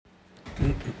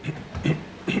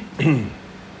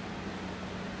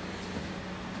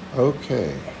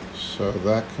Okay, so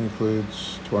that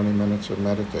concludes 20 minutes of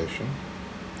meditation.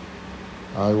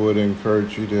 I would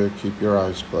encourage you to keep your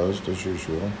eyes closed as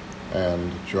usual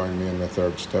and join me in the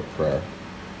third step prayer.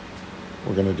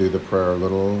 We're going to do the prayer a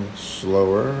little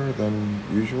slower than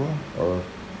usual, or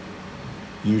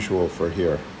usual for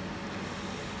here.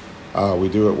 We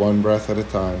do it one breath at a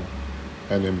time,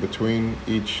 and in between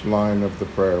each line of the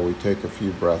prayer we take a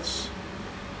few breaths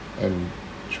and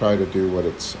try to do what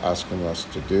it's asking us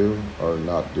to do or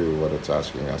not do what it's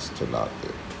asking us to not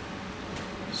do.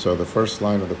 So the first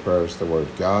line of the prayer is the word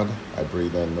God. I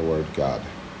breathe in the word God.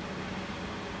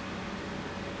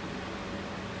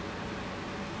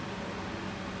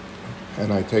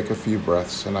 And I take a few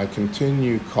breaths and I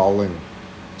continue calling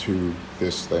to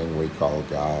this thing we call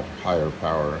God, higher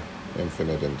power,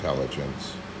 infinite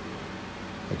intelligence.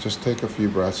 I just take a few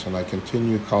breaths and I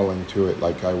continue calling to it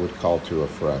like I would call to a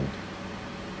friend.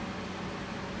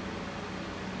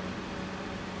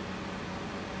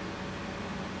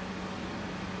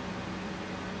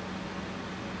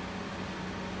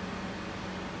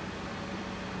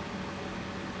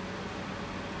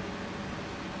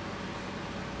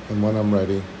 And when I'm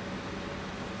ready,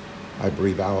 I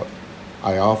breathe out.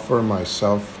 I offer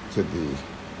myself to thee.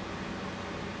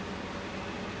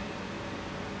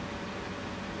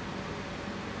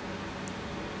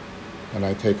 And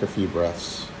I take a few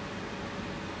breaths.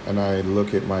 And I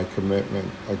look at my commitment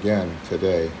again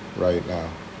today, right now.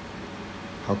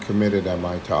 How committed am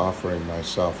I to offering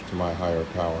myself to my higher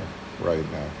power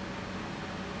right now?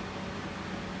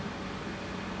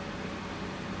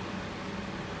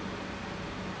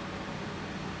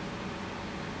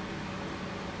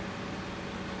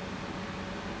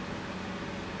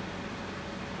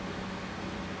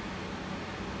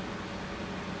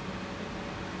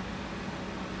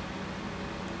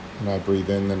 And I breathe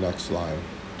in the next line.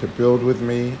 To build with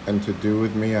me and to do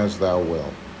with me as thou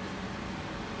wilt.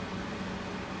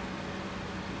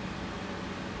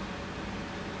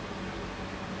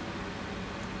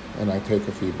 And I take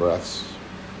a few breaths.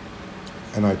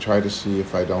 And I try to see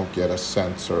if I don't get a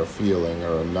sense or a feeling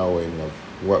or a knowing of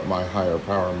what my higher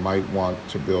power might want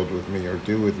to build with me or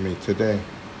do with me today.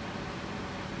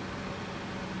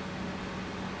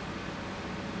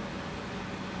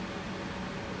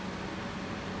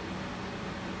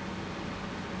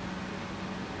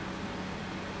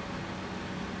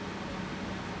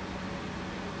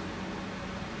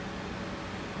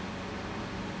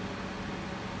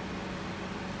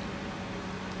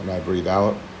 And I breathe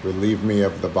out, relieve me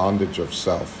of the bondage of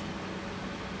self.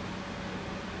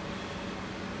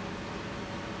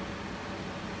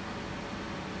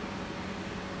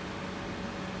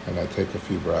 And I take a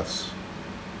few breaths.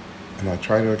 And I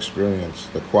try to experience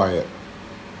the quiet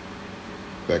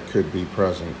that could be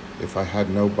present if I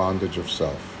had no bondage of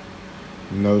self,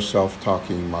 no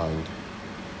self-talking mind,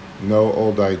 no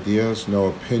old ideas, no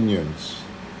opinions.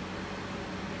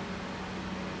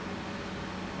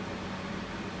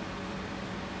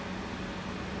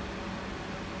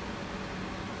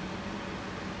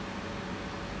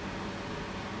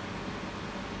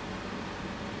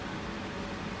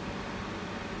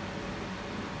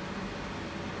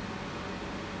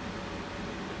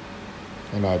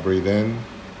 And I breathe in,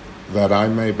 that I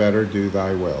may better do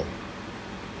thy will.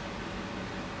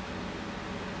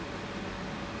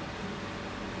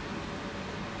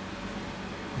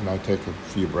 And I take a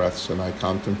few breaths and I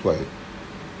contemplate,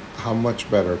 how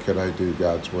much better could I do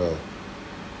God's will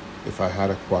if I had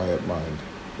a quiet mind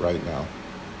right now?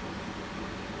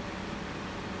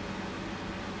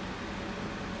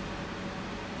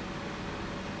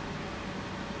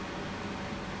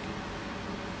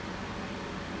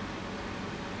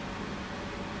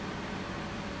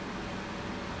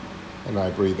 And I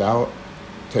breathe out,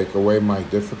 take away my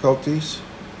difficulties.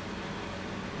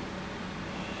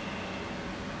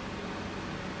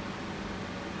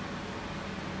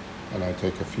 And I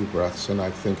take a few breaths and I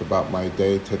think about my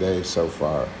day today so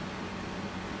far.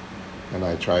 And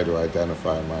I try to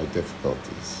identify my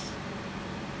difficulties.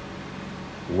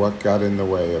 What got in the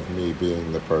way of me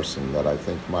being the person that I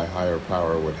think my higher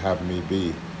power would have me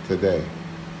be today?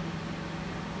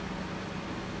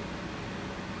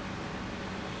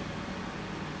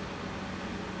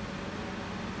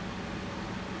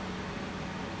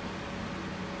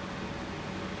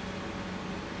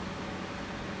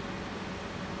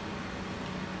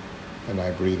 And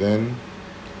I breathe in,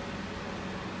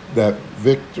 that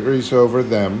victories over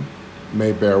them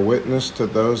may bear witness to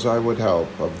those I would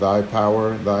help of thy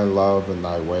power, thy love, and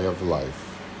thy way of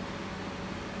life.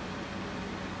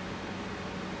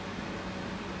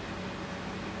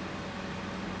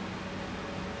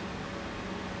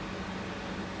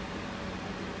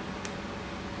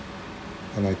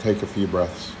 and I take a few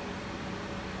breaths.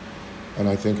 And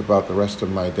I think about the rest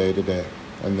of my day today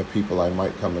and the people I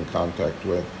might come in contact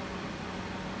with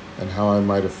and how I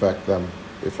might affect them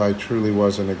if I truly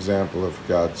was an example of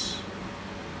God's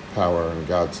power and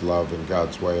God's love and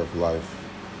God's way of life.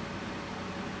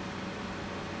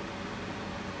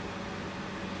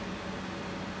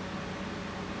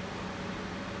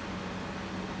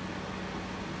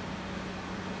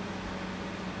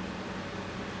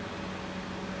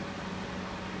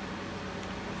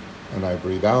 And I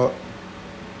breathe out,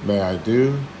 may I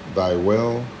do thy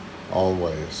will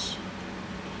always.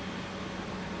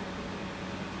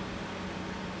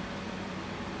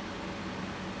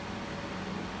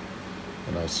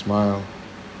 And I smile,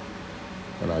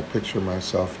 and I picture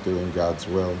myself doing God's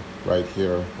will right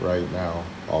here, right now,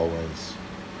 always.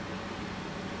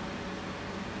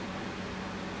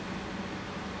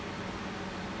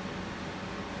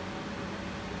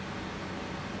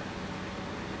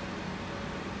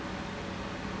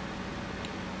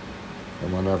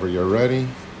 And whenever you're ready,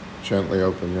 gently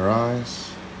open your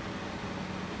eyes.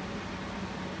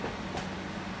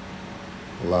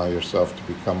 Allow yourself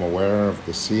to become aware of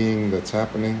the seeing that's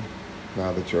happening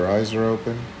now that your eyes are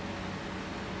open.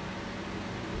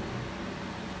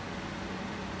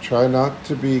 Try not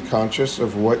to be conscious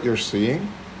of what you're seeing.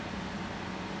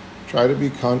 Try to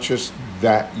be conscious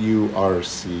that you are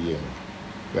seeing.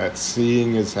 That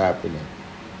seeing is happening.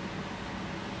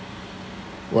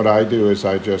 What I do is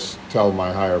I just tell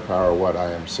my higher power what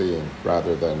I am seeing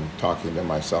rather than talking to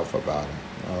myself about it.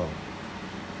 Oh,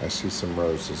 I see some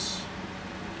roses.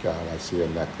 God, I see a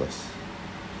necklace.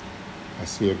 I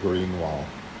see a green wall.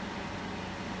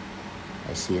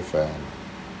 I see a fan.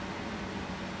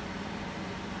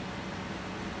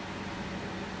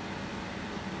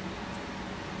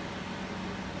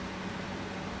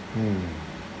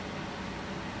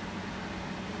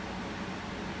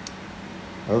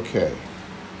 Okay.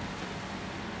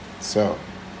 So,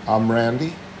 I'm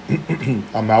Randy.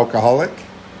 I'm alcoholic.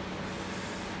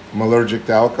 I'm allergic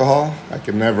to alcohol. I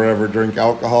can never ever drink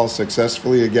alcohol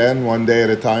successfully again, one day at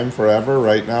a time, forever,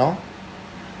 right now.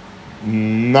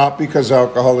 Not because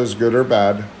alcohol is good or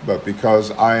bad, but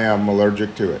because I am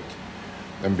allergic to it.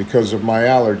 And because of my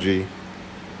allergy,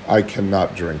 I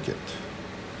cannot drink it.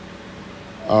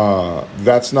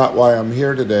 That's not why I'm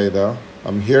here today, though.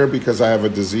 I'm here because I have a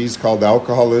disease called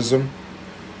alcoholism.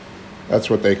 That's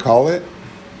what they call it.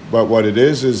 But what it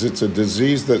is it's a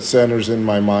disease that centers in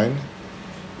my mind.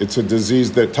 It's a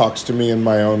disease that talks to me in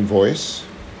my own voice.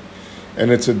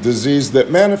 And it's a disease that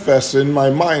manifests in my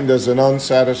mind as an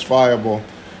unsatisfiable,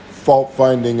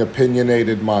 fault-finding,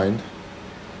 opinionated mind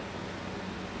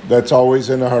that's always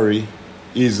in a hurry,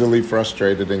 easily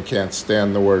frustrated, and can't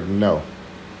stand the word no.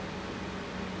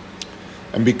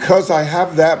 And because I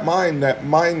have that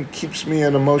mind keeps me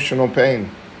in emotional pain.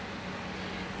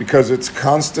 Because it's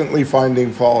constantly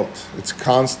finding fault. It's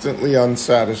constantly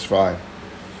unsatisfied.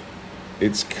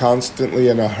 It's constantly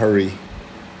in a hurry.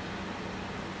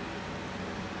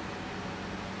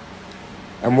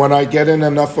 And when I get in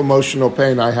enough emotional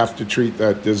pain, I have to treat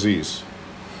that disease.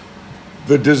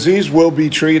 The disease will be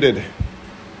treated.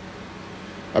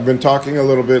 I've been talking a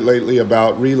little bit lately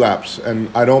about relapse,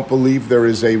 and I don't believe there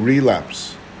is a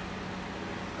relapse.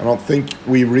 I don't think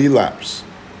we relapse.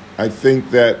 I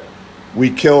think that we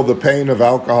kill the pain of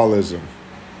alcoholism,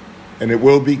 and it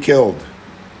will be killed.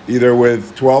 Either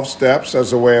with 12 steps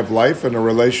as a way of life and a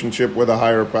relationship with a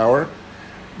higher power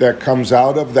that comes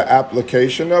out of the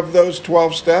application of those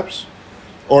 12 steps,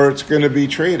 or it's going to be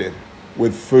treated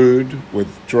with food,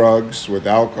 with drugs, with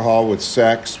alcohol, with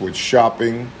sex, with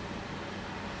shopping.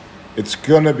 It's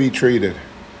going to be treated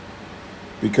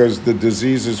because the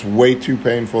disease is way too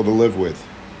painful to live with.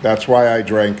 That's why I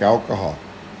drank alcohol.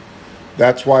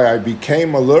 That's why I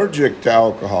became allergic to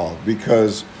alcohol,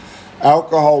 because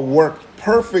alcohol worked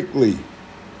perfectly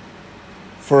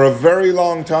for a very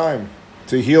long time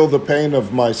to heal the pain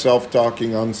of my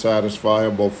self-talking,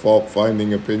 unsatisfiable,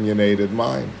 fault-finding, opinionated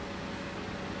mind.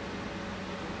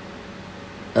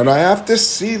 And I have to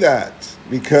see that,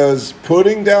 because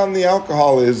putting down the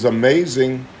alcohol is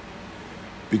amazing,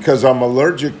 because I'm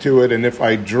allergic to it, and if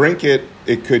I drink it,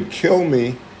 it could kill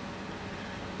me.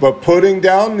 But putting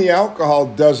down the alcohol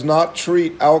does not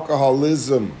treat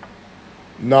alcoholism.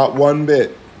 Not one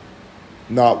bit.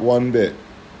 Not one bit.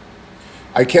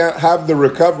 I can't have the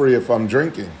recovery if I'm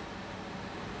drinking.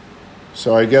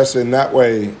 So I guess in that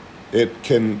way, it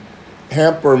can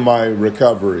hamper my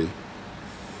recovery.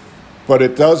 But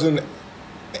it doesn't,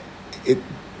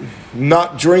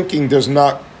 not drinking does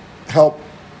not help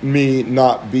me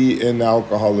not be in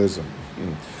alcoholism.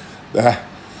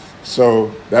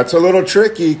 So that's a little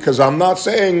tricky because I'm not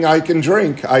saying I can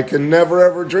drink. I can never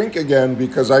ever drink again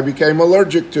because I became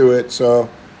allergic to it. So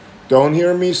don't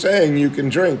hear me saying you can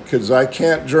drink because I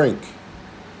can't drink.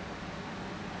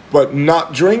 But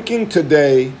not drinking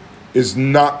today is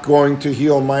not going to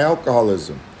heal my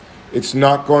alcoholism. It's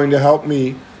not going to help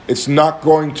me. It's not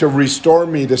going to restore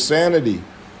me to sanity.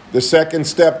 The second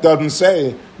step doesn't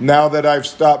say, now that I've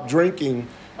stopped drinking,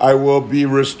 I will be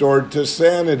restored to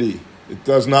sanity. It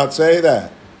does not say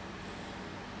that.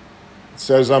 It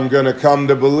says I'm going to come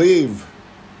to believe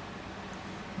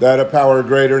that a power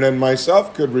greater than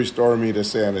myself could restore me to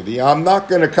sanity. I'm not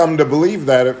going to come to believe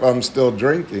that if I'm still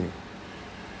drinking.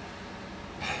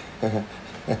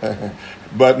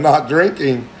 But not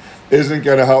drinking isn't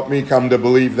going to help me come to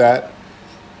believe that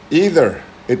either.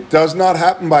 It does not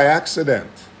happen by accident.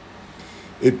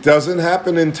 It doesn't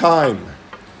happen in time.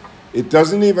 It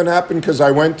doesn't even happen because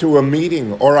I went to a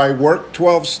meeting or I worked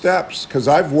 12 steps, because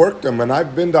I've worked them and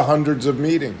I've been to hundreds of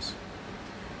meetings.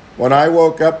 When I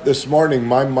woke up this morning,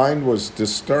 my mind was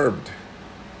disturbed.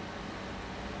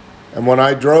 And when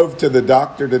I drove to the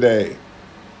doctor today,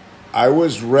 I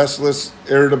was restless,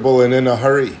 irritable, and in a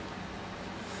hurry.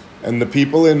 And the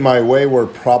people in my way were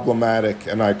problematic,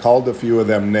 and I called a few of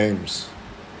them names.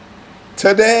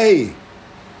 Today,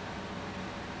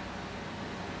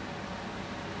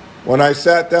 when I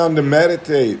sat down to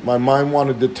meditate, my mind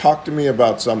wanted to talk to me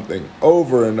about something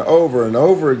over and over and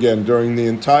over again during the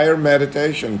entire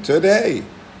meditation. Today.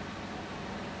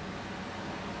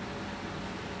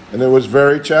 And it was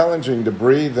very challenging to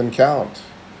breathe and count.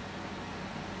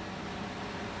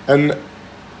 And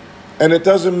it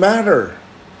doesn't matter.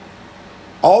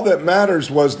 All that matters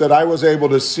was that I was able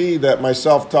to see that my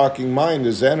self-talking mind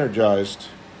is energized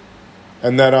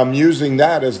and that I'm using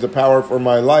that as the power for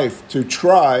my life to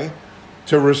try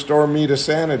to restore me to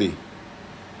sanity.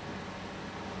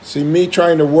 See, me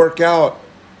trying to work out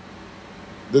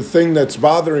the thing that's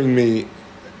bothering me,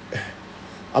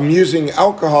 I'm using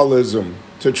alcoholism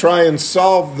to try and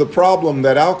solve the problem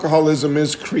that alcoholism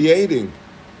is creating.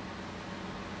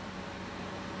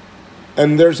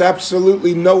 And there's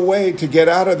absolutely no way to get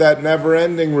out of that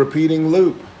never-ending repeating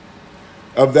loop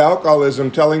of the alcoholism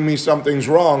telling me something's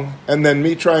wrong and then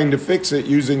me trying to fix it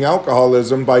using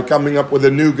alcoholism by coming up with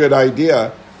a new good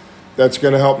idea that's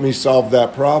going to help me solve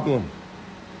that problem.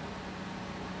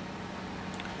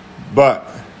 But,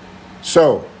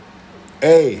 so,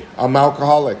 A, I'm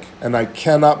alcoholic and I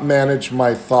cannot manage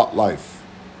my thought life.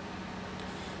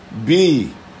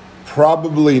 B,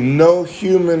 probably no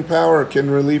human power can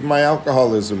relieve my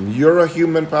alcoholism. You're a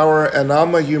human power and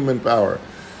I'm a human power.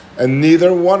 And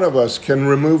neither one of us can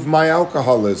remove my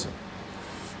alcoholism.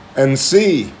 And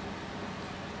C,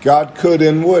 God could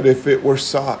and would if it were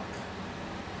sought.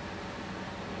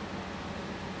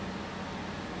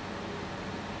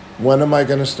 When am I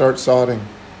going to start soughting?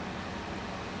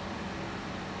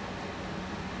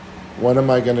 When am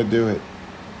I going to do it?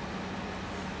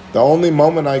 The only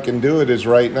moment I can do it is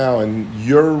right now, and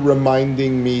you're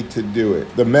reminding me to do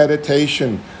it. The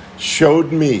meditation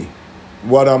showed me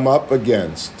what I'm up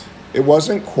against. It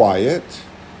wasn't quiet.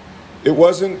 It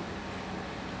wasn't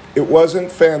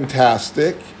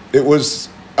fantastic. It was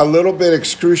a little bit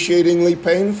excruciatingly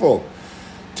painful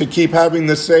to keep having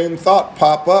the same thought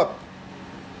pop up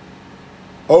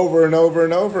over and over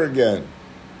and over again.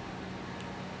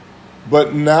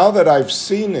 But now that I've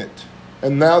seen it,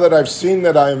 and now that I've seen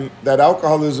that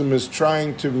alcoholism is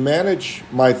trying to manage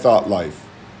my thought life,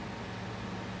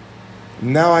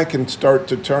 now I can start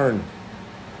to turn.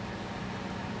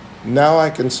 Now I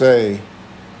can say,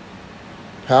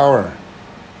 power,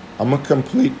 I'm a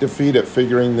complete defeat at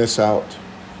figuring this out.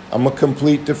 I'm a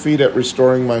complete defeat at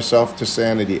restoring myself to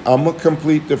sanity. I'm a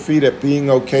complete defeat at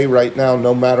being okay right now,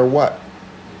 no matter what.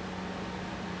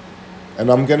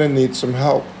 And I'm going to need some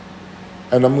help.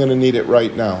 And I'm going to need it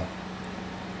right now.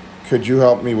 Could you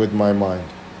help me with my mind?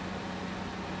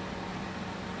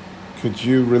 Could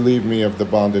you relieve me of the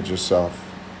bondage of self?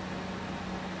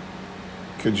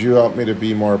 Could you help me to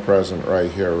be more present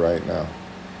right here, right now?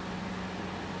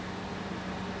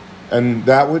 And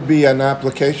that would be an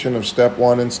application of step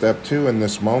 1 and step 2 in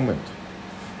this moment.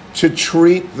 To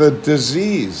treat the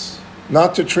disease,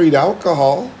 not to treat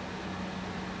alcohol.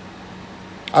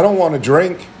 I don't want to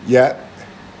drink yet.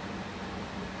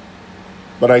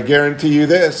 But I guarantee you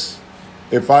this,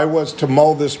 if I was to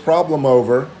mull this problem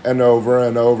over and over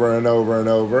and over and over and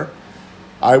over,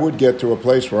 I would get to a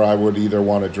place where I would either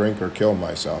want to drink or kill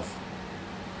myself.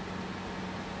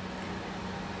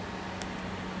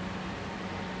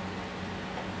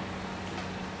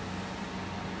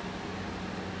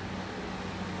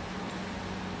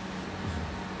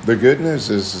 The good news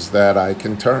is that I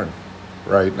can turn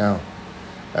right now.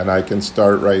 And I can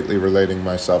start rightly relating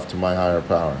myself to my higher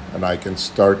power. And I can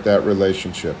start that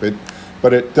relationship.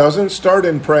 But it doesn't start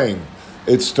in praying.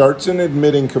 It starts in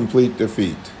admitting complete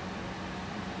defeat.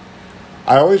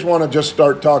 I always want to just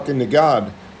start talking to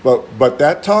God. But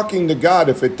that talking to God,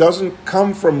 if it doesn't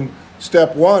come from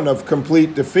step one of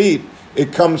complete defeat,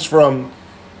 it comes from,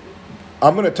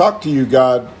 I'm going to talk to you,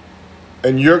 God,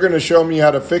 and you're going to show me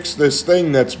how to fix this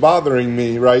thing that's bothering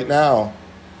me right now.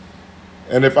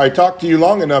 And if I talk to you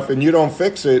long enough and you don't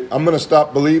fix it, I'm going to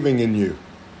stop believing in you.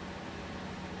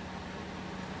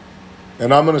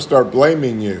 And I'm going to start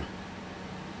blaming you.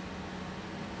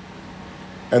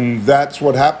 And that's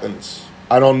what happens.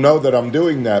 I don't know that I'm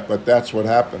doing that, but that's what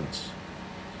happens.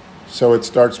 So it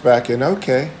starts back in,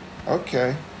 okay,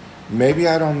 maybe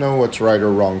I don't know what's right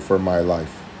or wrong for my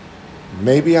life.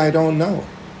 Maybe I don't know.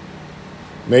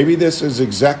 Maybe this is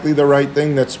exactly the right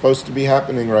thing that's supposed to be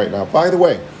happening right now. By the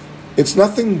way, it's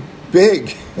nothing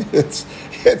big. It's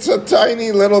a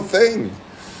tiny little thing.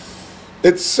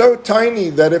 It's so tiny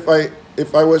that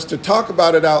if I was to talk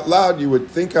about it out loud, you would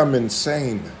think I'm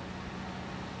insane.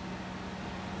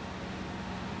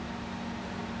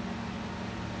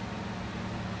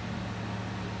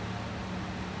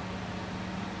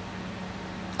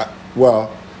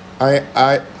 Well,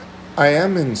 I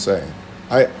am insane.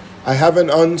 I have an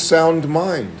unsound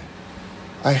mind.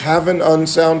 I have an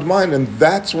unsound mind, and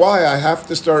that's why I have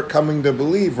to start coming to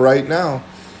believe right now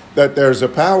that there's a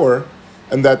power,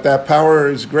 and that power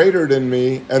is greater than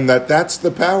me, and that's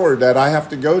the power that I have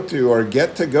to go to or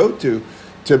get to go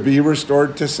to be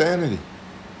restored to sanity.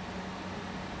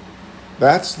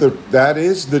 That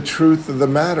is the truth of the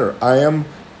matter.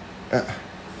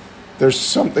 There's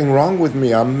something wrong with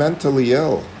me. I'm mentally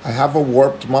ill. I have a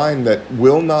warped mind that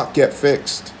will not get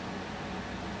fixed.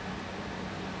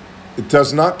 It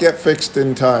does not get fixed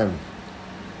in time.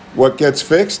 What gets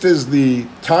fixed is the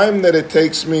time that it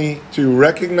takes me to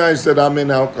recognize that I'm in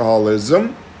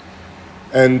alcoholism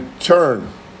and turn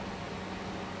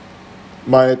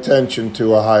my attention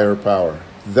to a higher power.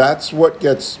 That's what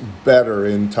gets better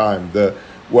in time.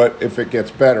 If it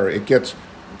gets better, it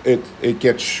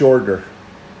gets shorter.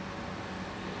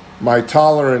 My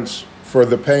tolerance for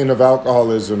the pain of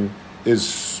alcoholism is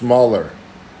smaller.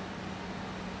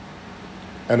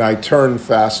 And I turn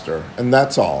faster. And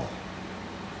that's all.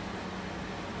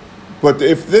 But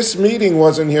if this meeting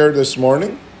wasn't here this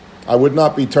morning, I would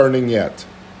not be turning yet.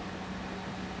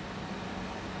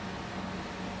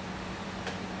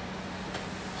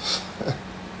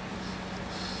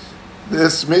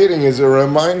 This meeting is a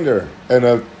reminder and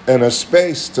a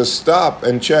space to stop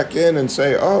and check in and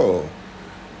say, oh,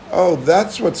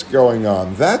 that's what's going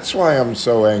on. That's why I'm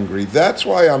so angry. That's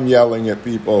why I'm yelling at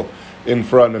people in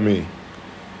front of me.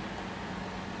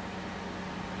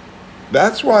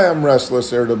 That's why I'm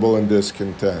restless, irritable, and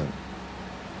discontent.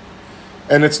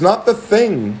 And it's not the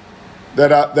thing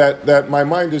that my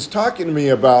mind is talking to me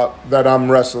about that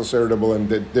I'm restless, irritable, and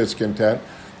discontent.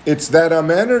 It's that I'm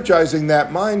energizing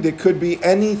that mind. It could be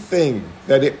anything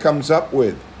that it comes up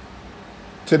with.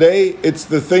 Today, it's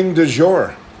the thing du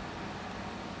jour.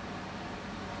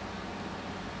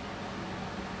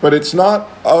 But it's not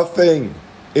a thing.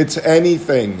 It's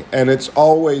anything, and it's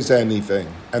always anything.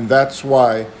 And that's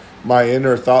why my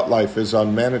inner thought life is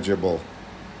unmanageable.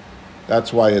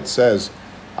 That's why it says,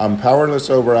 I'm powerless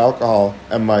over alcohol,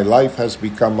 and my life has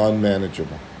become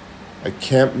unmanageable. I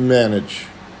can't manage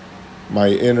my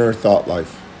inner thought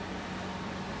life.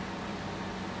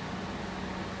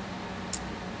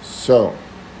 So,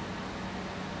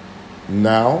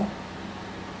 now,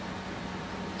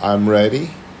 I'm ready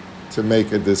to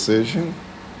make a decision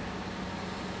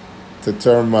to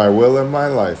turn my will and my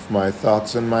life, my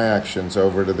thoughts and my actions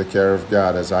over to the care of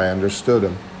God as I understood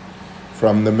Him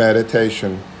from the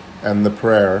meditation and the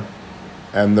prayer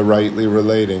and the rightly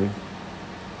relating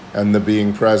and the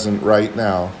being present right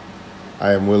now.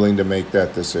 I am willing to make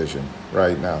that decision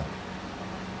right now.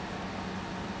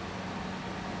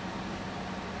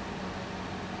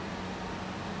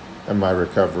 And my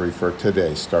recovery for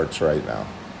today starts right now.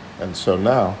 And so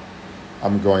now,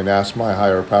 I'm going to ask my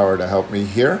higher power to help me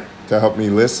hear, to help me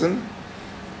listen.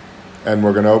 And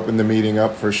we're going to open the meeting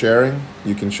up for sharing.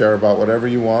 You can share about whatever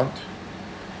you want.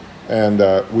 And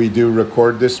we do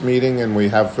record this meeting, and we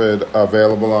have it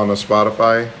available on a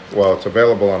Spotify. Well, it's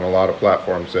available on a lot of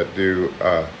platforms that do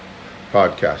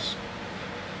podcasts.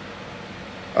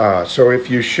 So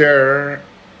if you share,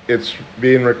 it's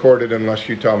being recorded unless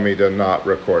you tell me to not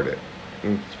record it.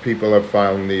 And people have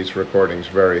found these recordings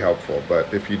very helpful.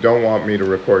 But if you don't want me to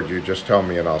record you, just tell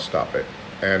me and I'll stop it.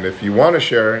 And if you want to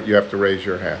share, you have to raise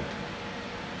your hand.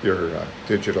 your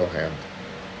digital hand.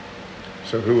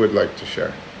 So who would like to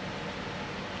share?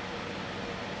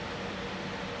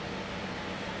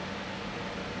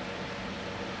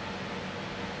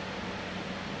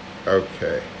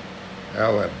 Okay.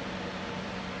 Ellen.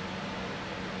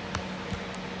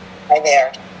 Hi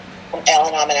there. I'm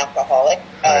Ellen. I'm an alcoholic.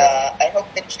 I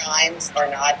hope the chimes are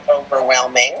not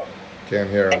overwhelming. Can't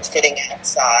hear I'm him. sitting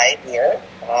outside here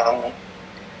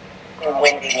in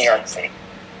windy New York City.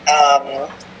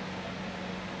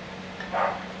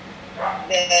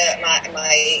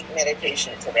 My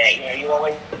meditation today, you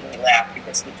always make me laugh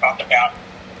because we talk about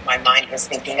my mind was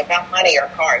thinking about money or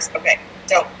cars. Okay,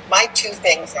 so my two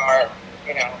things are,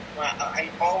 I'm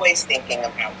always thinking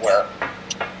about work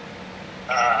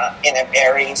in a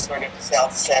very sort of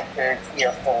self-centered,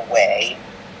 fearful way.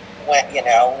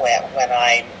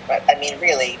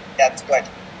 Really, that's what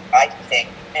I think.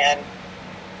 And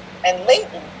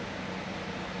lately,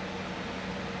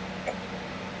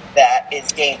 that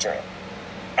is dangerous.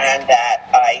 And that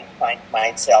I find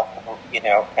myself,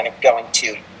 kind of going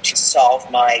to solve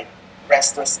my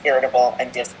restless, irritable,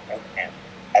 and discontent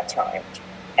at times.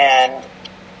 And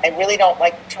I really don't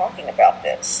like talking about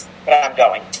this, but I'm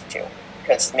going to,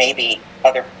 because maybe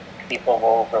other people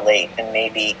will relate and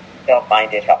maybe they'll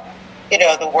find it helpful.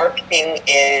 The work thing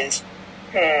is,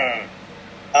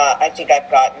 I think I've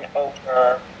gotten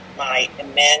over my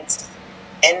immense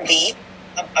envy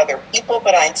of other people,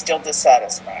 but I'm still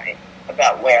dissatisfied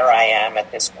about where I am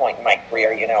at this point in my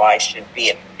career. I should be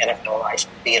at the pinnacle, I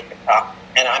should be at the top,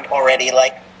 and I'm already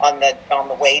like on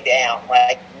the way down,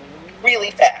 like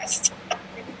really fast,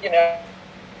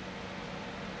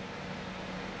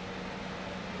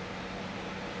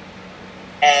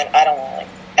 And I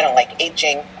don't like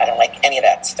aging. I don't like any of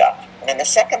that stuff. And then the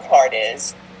second part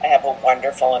is I have a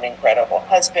wonderful and incredible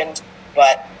husband,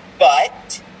 but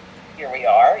here we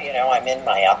are, I'm in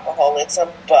my alcoholism,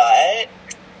 but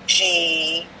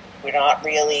we're not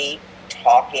really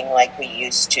talking like we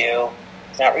used to.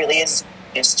 It's not really as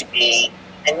it used to be.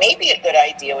 And maybe a good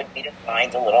idea would be to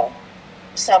find a little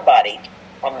somebody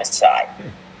on the side.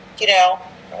 I don't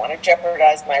want to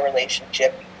jeopardize my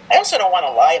relationship. I also don't want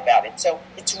to lie about it. So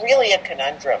it's really a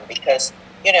conundrum because,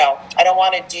 I don't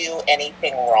want to do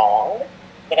anything wrong,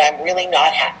 but I'm really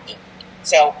not happy.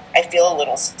 So I feel a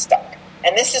little stuck.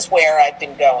 And this is where I've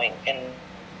been going. And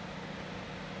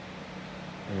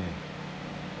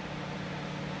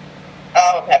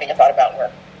I'm having a thought about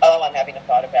work. I'm having a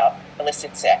thought about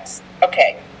illicit sex.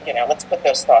 Okay, let's put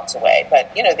those thoughts away.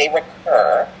 But, they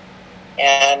recur.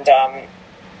 And,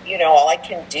 all I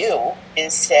can do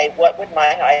is say, what would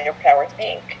my higher power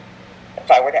think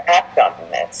if I were to act on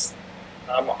this?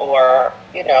 Or,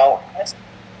 how does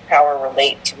power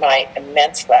relate to my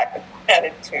immense lack of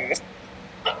gratitude?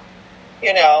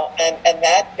 And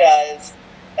that does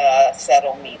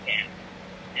settle me down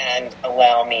and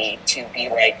allow me to be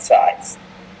right size.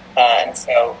 And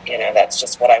so, that's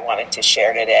just what I wanted to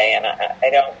share today. And I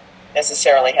don't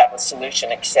necessarily have a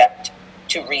solution except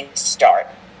to restart,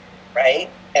 right?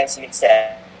 As you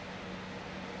said,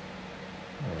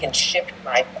 I can shift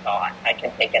my thought. I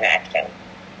can take an action,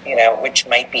 which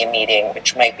might be a meeting,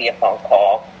 which might be a phone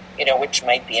call, which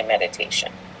might be a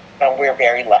meditation. We're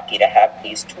very lucky to have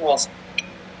these tools.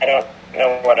 I don't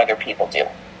know what other people do.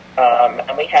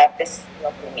 And we have this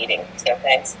lovely meeting. So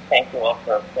thank you all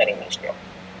for letting me share.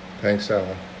 Thanks,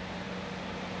 Ellen.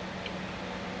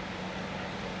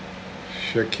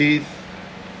 Shakith.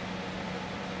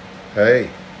 Hey.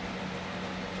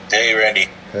 Hey, Randy.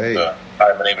 Hey.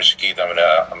 Hi, my name is Shakith. I'm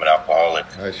an alcoholic.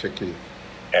 Hi, Shakith.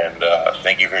 And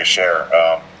thank you for your share.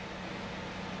 I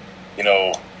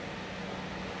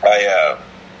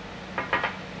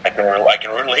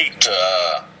can relate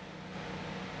to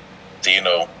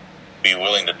be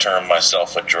willing to term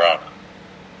myself a drunk,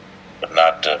 but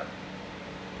not to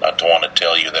want to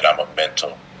tell you that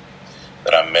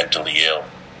I'm mentally ill,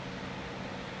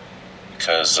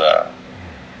 because I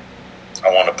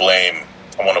want to blame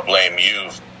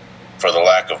you for the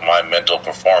lack of my mental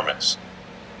performance,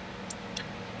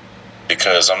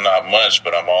 because I'm not much,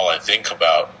 but I'm all I think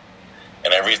about,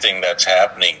 and everything that's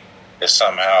happening is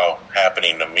somehow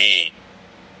happening to me,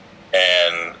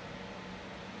 and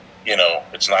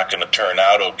it's not going to turn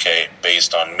out okay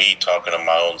based on me talking to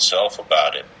my own self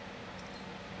about it.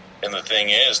 And the thing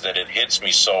is that it hits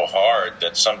me so hard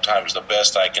that sometimes the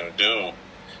best I can do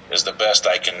is the best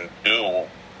I can do,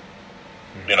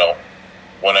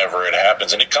 whenever it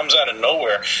happens. And it comes out of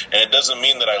nowhere, and it doesn't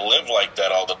mean that I live like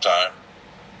that all the time.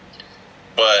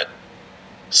 But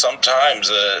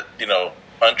sometimes,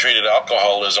 untreated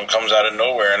alcoholism comes out of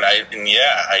nowhere, and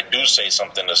I do say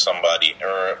something to somebody,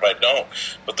 or if I don't.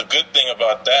 But the good thing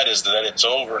about that is that it's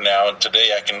over now, and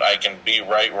today I can be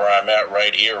right where I'm at,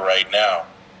 right here, right now.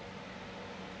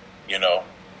 You know,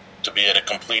 to be at a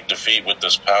complete defeat with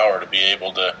this power, to be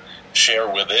able to share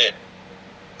with it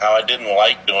how I didn't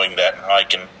like doing that, and how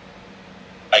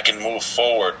I can move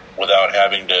forward without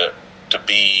having to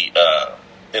be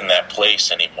in that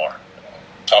place anymore.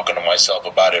 Talking to myself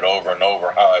about it over and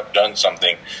over, how I've done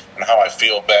something and how I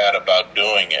feel bad about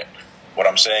doing it. What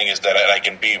I'm saying is that I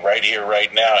can be right here,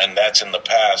 right now, and that's in the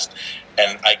past,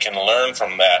 and I can learn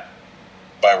from that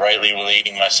by rightly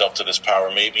relating myself to this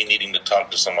power, maybe needing to talk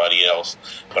to somebody else,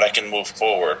 but I can move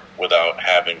forward without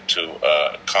having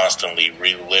to constantly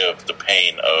relive the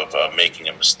pain of making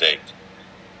a mistake.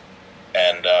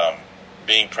 And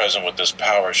being present with this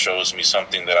power shows me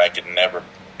something that I could never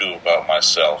do about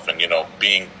myself. And, you know,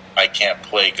 I can't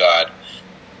play God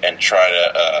and try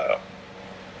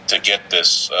to get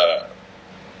this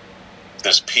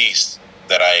peace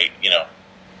that I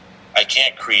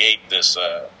can't create this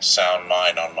sound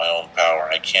mind on my own power.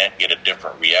 I can't get a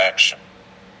different reaction.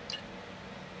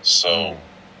 So,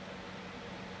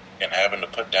 in having to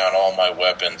put down all my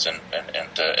weapons and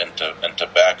to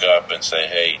back up and say,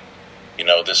 hey, you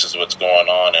know, this is what's going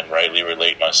on, and rightly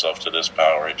relate myself to this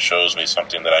power, it shows me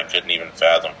something that I couldn't even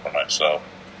fathom for myself,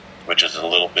 which is a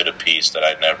little bit of peace that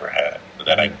I never had,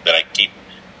 that I keep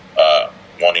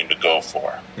wanting to go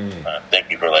for.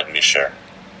 Thank you for letting me share.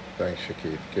 Thanks,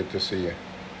 Shakith. Good to see you.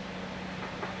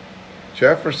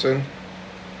 Jefferson.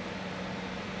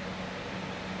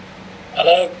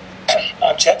 Hello,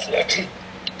 I'm Jefferson.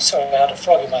 Sorry, I had a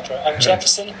frog in my throat. I'm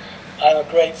Jefferson. I'm a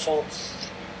grateful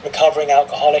recovering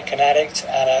alcoholic and addict,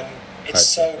 and it's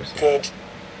so good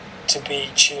to be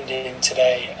tuned in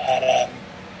today. And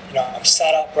you know, I'm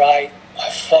sat upright.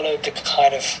 I followed the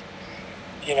kind of,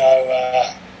 you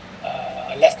know,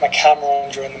 I left my camera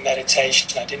on during the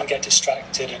meditation. I didn't get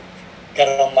distracted and get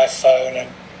it on my phone. And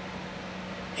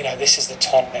you know, this is the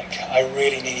tonic. I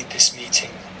really need this meeting.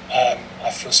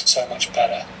 I feel so much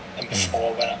better than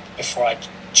before I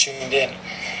tuned in.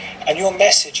 And your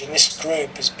message in this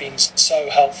group has been so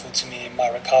helpful to me in my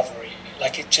recovery.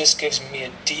 Like, it just gives me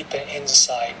a deeper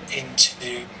insight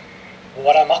into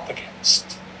what I'm up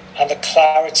against. And the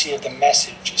clarity of the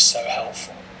message is so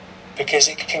helpful, because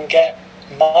it can get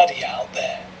muddy out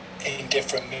there in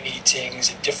different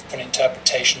meetings, in different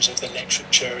interpretations of the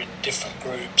literature, in different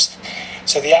groups.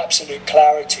 So the absolute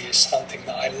clarity is something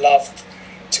that I love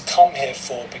to come here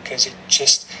for, because it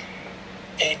just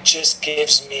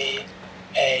gives me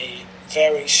a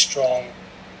very strong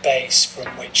base from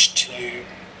which to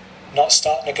not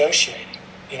start negotiating,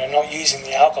 you know, not using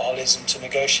the alcoholism to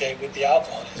negotiate with the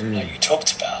alcoholism like you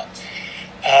talked about.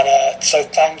 And so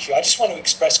thank you. I just want to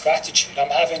express gratitude. I'm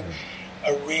having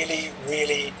a really,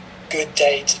 really good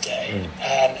day today,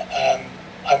 and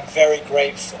I'm very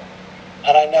grateful.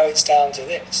 And I know it's down to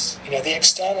this. You know, the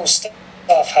external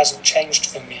stuff hasn't changed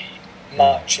for me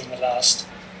much in the last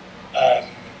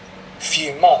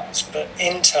few months, but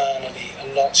internally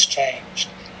a lot's changed.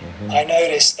 I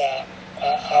noticed that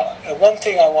one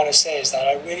thing I want to say is that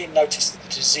I really noticed that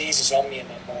the disease is on me in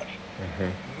the morning.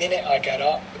 The minute I get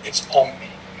up, it's on me,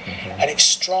 and it's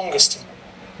strongest in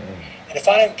the morning. And if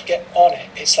I don't get on it,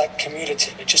 it's like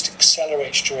cumulative. It just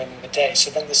accelerates during the day. So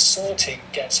then the sorting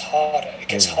gets harder. It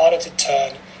gets harder to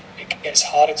turn. It gets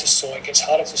harder to sort. It gets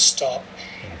harder to stop.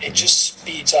 It just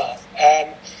speeds up.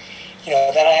 And, you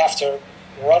know, then I have to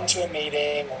run to a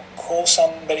meeting or call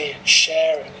somebody and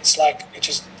share, and it's like it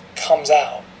just comes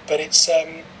out. But it's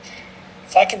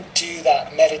if I can do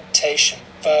that meditation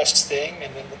first thing,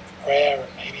 and then the prayer,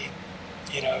 and maybe,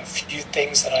 you know, a few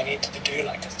things that I need to do,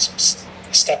 like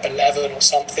step 11 or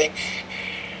something,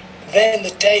 then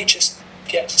the day just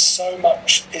gets so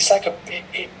much. It's like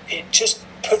it just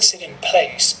puts it in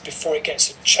place before it gets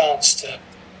a chance to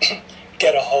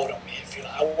get a hold on me, if you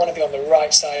like. I want to be on the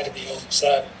right side of the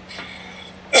observer.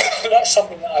 That's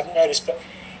something that I've noticed. But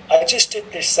I just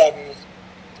did this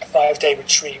 5-day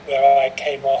retreat where I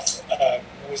came off, it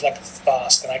was like a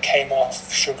fast, and I came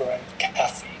off sugar and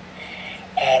caffeine.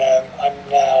 And I'm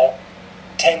now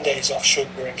 10 days off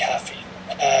sugar and caffeine,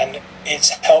 and it's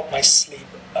helped my sleep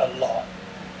a lot.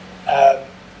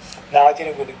 Now, I did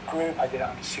it with a group, I did it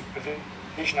under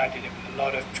supervision, I did it with a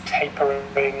lot of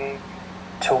tapering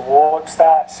towards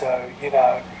that. So, you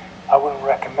know, I wouldn't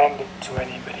recommend it to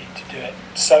anybody to do it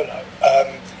solo.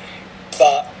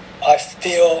 But I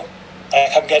feel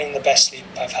like I'm getting the best sleep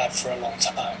I've had for a long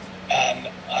time. And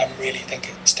I really think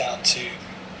it's down to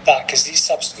that, because these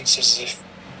substances,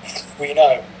 if we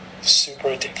know, super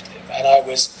addictive. And I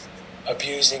was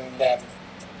abusing them,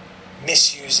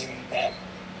 misusing them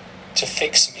to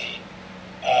fix me.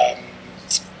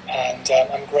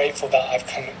 I'm grateful that I've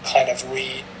kind of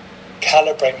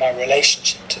recalibrate my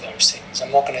relationship to those things.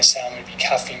 I'm not going to say I'm going to be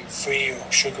caffeine-free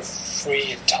or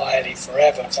sugar-free entirely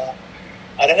forever, but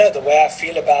I don't know, the way I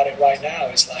feel about it right now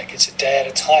is like it's a day at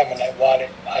a time, and like while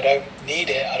I don't need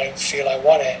it, I don't feel I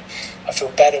want it, I feel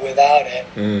better without it,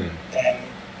 then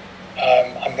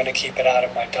I'm going to keep it out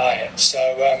of my diet.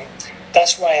 So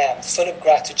that's where I am, full of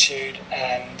gratitude,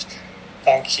 and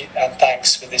thank you and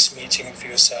thanks for this meeting and for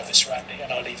your service, Randy,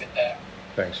 and I'll leave it there.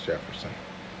 Thanks, Jefferson.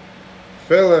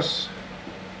 Phyllis.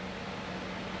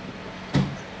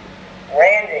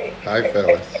 Randy. Hi,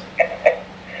 Phyllis.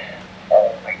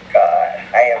 Oh my God.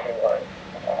 Hi, everyone.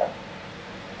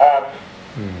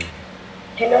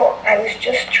 You know, I was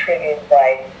just triggered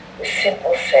by the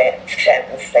simple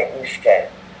sentence that you said.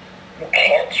 You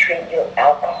can't treat your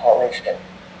alcoholism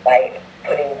by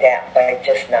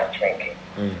just not drinking.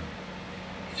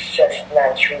 It's just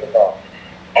not treatable.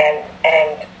 And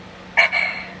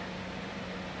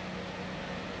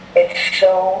it's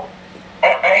so, I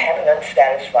have an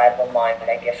unsatisfiable mind,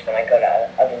 I guess, when I go to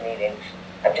other meetings.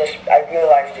 I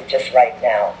realized it just right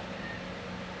now.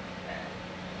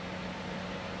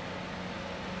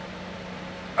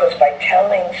 Because by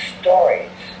telling stories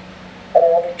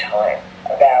all the time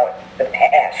about the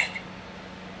past,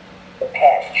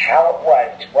 how it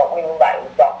was, what we were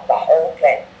like, the whole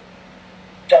thing,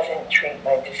 doesn't treat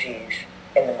my disease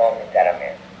in the moment that I'm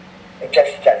in. It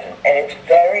just doesn't. And it's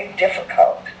very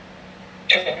difficult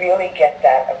to really get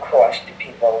that across to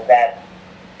people that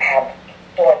have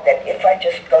thought that if I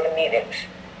just go to meetings,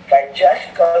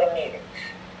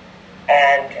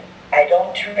 and I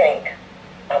don't drink,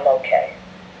 I'm okay.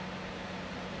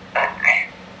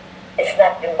 It's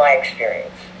not been my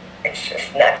experience. It's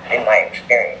just not been my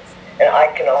experience. And I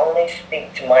can only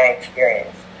speak to my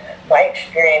experience. My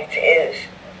experience is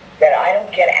that I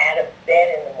don't get out of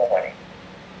bed in the morning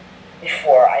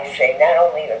before I say not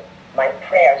only my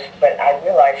prayers, but I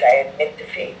realize I admit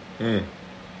defeat.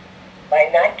 By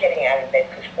not getting out of bed,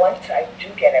 because once I do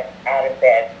get out of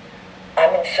bed,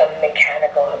 I'm in some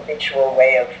mechanical, habitual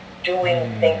way of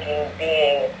doing, thinking,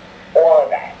 being, all of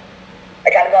that. I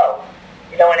gotta go.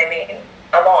 You know what I mean?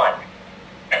 I'm on.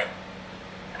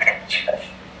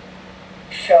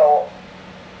 So,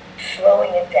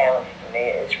 slowing it down for me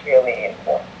is really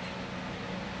important.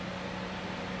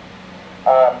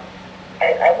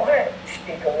 I want to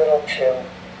speak a little to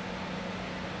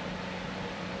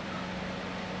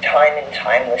time and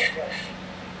timelessness.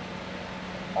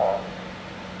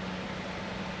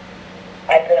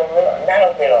 I've been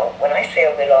when I say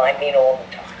a little, I mean all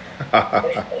the time.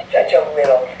 There's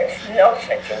no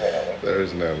such a little. There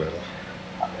is no little.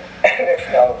 There's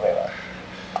no little.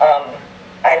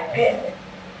 I've been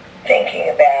thinking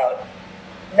about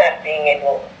not being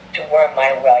able to worm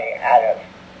my way out of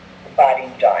the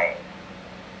body dying.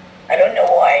 I don't know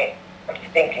why I'm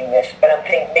thinking this, but I'm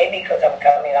thinking maybe because I'm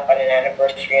coming up on an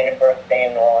anniversary and a birthday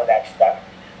and all of that stuff,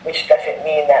 which doesn't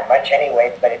mean that much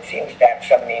anyway, but it seems to have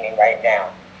some meaning right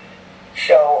now.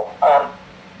 So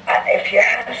if you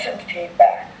have some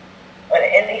feedback on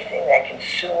anything that can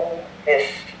soothe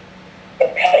this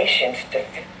impatience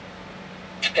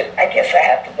I guess I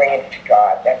have to bring it to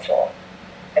God, that's all.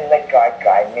 And let God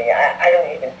guide me. I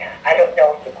don't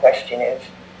know if the question is,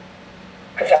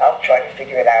 because I'll try to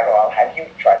figure it out, or I'll have you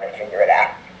try to figure it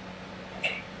out.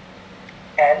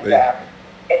 And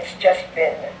it's just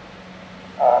been,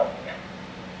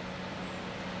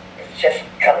 it's just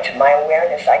come to my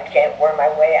awareness, I can't worm my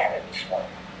way out of this one.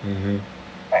 Mm-hmm.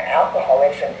 My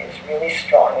alcoholism is really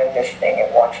strong in this thing,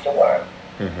 it wants to worm.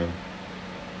 Mm-hmm.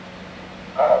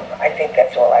 I think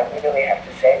that's all I really have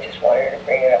to say. I just wanted to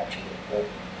bring it up to you.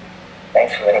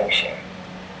 Thanks for letting me share.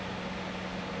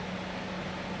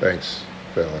 Thanks,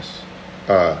 Phyllis.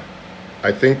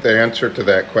 I think the answer to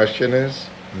that question is,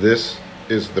 this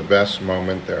is the best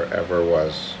moment there ever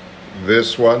was.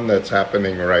 This one that's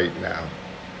happening right now.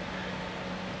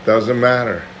 Doesn't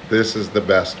matter. This is the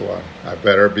best one. I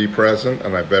better be present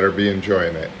and I better be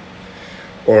enjoying it.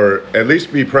 Or at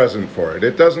least be present for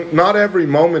it. Not every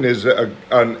moment is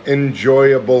an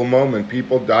enjoyable moment.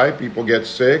 People die, people get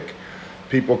sick,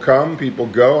 people come, people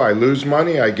go. I lose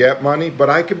money, I get money, but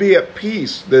I could be at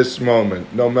peace this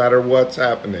moment, no matter what's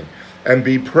happening, and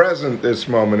be present this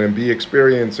moment and be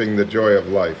experiencing the joy of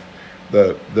life,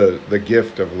 the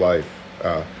gift of life.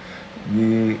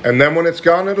 And then when it's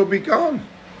gone, it'll be gone.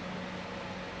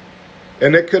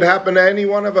 And it could happen to any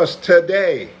one of us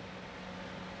today.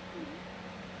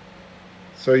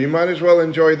 So you might as well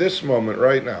enjoy this moment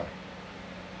right now.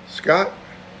 Scott?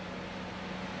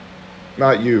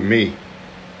 Not you, me.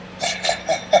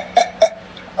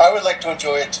 I would like to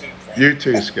enjoy it too, Frank. You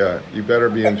too, Scott. You better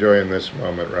be enjoying this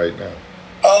moment right now.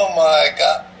 Oh my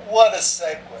God, what a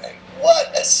segue.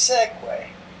 What a segue.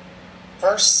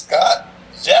 First, Scott,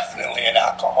 definitely an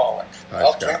alcoholic. Hi,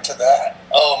 I'll Scott. drink to that.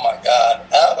 Oh my God,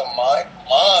 out of my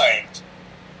mind.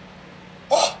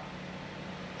 Oh,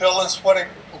 Phyllis, what an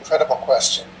incredible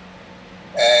question.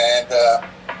 And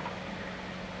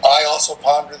I also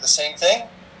ponder the same thing.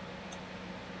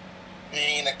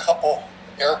 Being a couple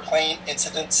airplane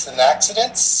incidents and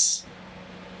accidents,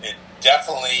 it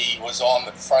definitely was on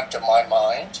the front of my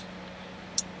mind.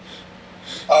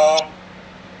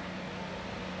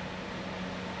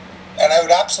 And I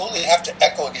would absolutely have to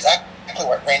echo exactly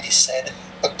what Randy said,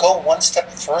 but go one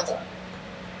step further.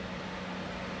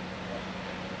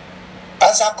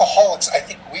 As alcoholics, I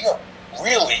think we are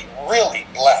really, really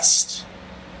blessed.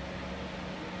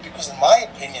 Because in my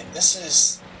opinion, this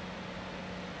is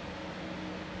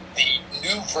the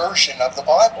new version of the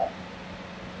Bible.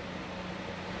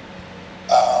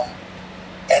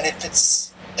 And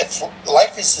if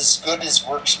life is as good as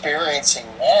we're experiencing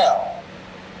now,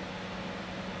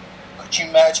 could you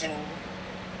imagine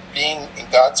being in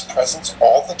God's presence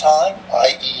all the time,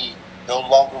 i.e. no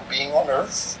longer being on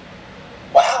earth?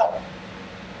 Wow.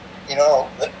 You know,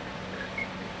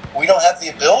 we don't have the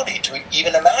ability to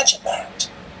even imagine that.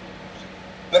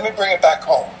 Let me bring it back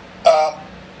home.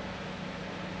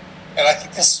 And I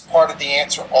think this is part of the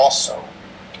answer also,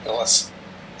 Phyllis,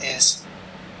 is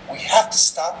we have to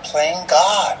stop playing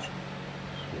God.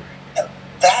 And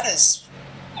that is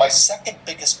my second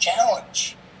biggest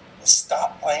challenge, is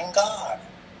stop playing God.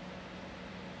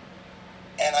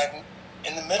 And I'm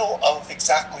in the middle of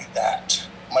exactly that.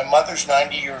 My mother's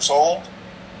 90 years old,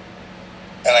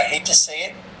 and I hate to say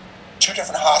it, 2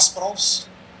 different hospitals,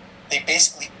 they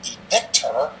basically evict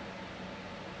her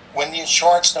when the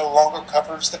insurance no longer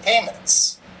covers the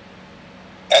payments.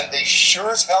 And they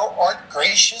sure as hell aren't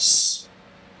gracious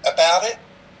about it.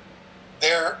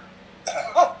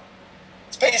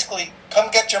 It's basically, come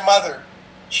get your mother.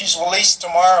 She's released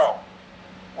tomorrow,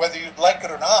 whether you'd like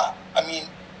it or not. I mean,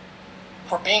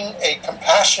 for being a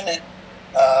compassionate,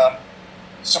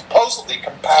 supposedly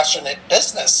compassionate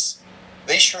business,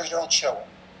 they sure don't show it.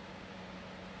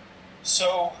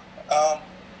 So,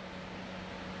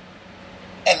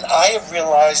 and I have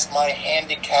realized my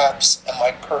handicaps and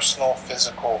my personal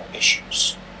physical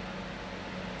issues.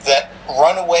 That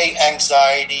runaway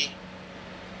anxiety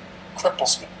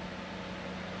cripples me.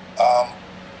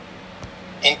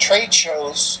 In trade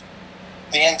shows,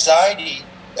 the anxiety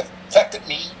affected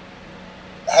me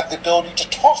have the ability to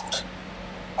talk.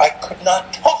 I could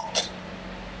not talk.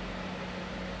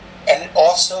 And it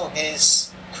also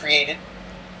has created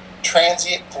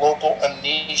transient global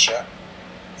amnesia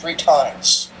 3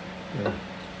 times. Yeah.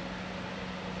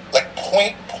 Like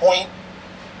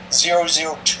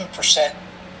 0.002%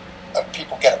 of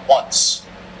people get it once.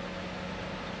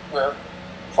 Where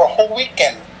for a whole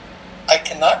weekend, I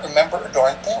cannot remember a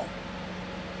darn thing.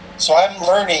 So I'm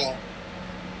learning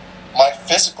my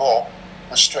physical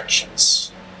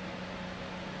restrictions.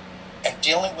 And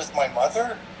dealing with my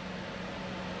mother,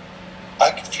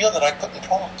 I could feel that I couldn't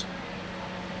talk.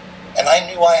 And I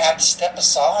knew I had to step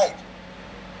aside.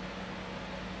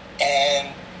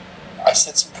 And I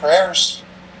said some prayers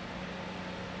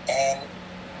and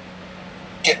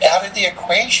get out of the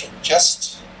equation.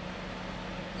 Just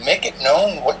make it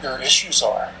known what your issues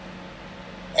are.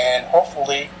 And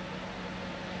hopefully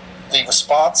the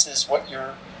response is what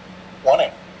you're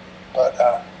wanting. But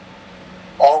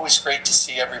always great to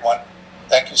see everyone.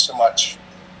 Thank you so much.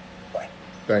 Bye.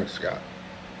 Thanks, Scott.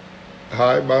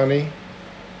 Hi, Bonnie.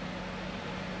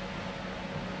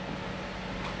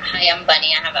 Hi, I'm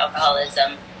Bunny. I have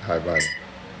alcoholism. Hi, Bonnie.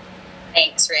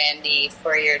 Thanks, Randy,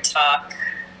 for your talk.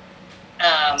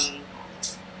 I'm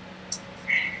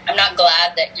not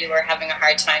glad that you were having a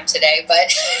hard time today,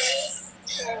 but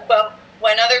but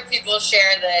when other people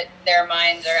share that their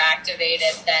minds are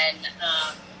activated, then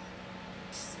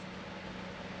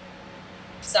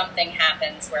something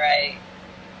happens where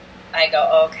I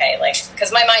go, okay, like,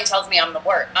 because my mind tells me I'm the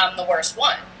worst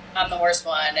one. I'm the worst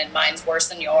one, and mine's worse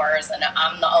than yours, and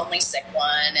I'm the only sick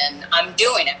one, and I'm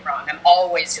doing it wrong. I'm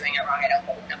always doing it wrong. I don't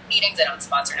hold enough meetings. I don't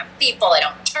sponsor enough people. I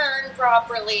don't turn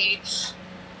properly.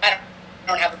 I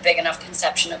don't have a big enough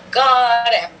conception of God.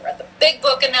 I haven't read the big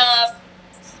book enough.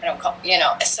 I don't call,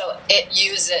 so it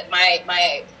uses,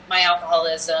 my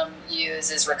alcoholism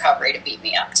uses recovery to beat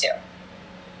me up too.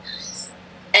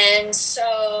 And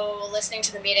so listening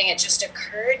to the meeting, it just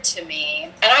occurred to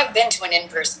me, and I've been to an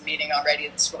in-person meeting already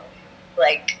this morning.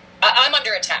 Like, I'm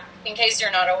under attack. In case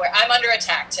you're not aware, I'm under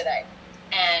attack today.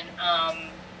 And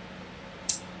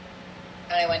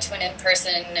I went to an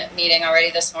in-person meeting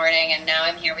already this morning, and now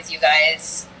I'm here with you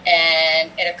guys.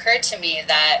 And it occurred to me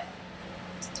that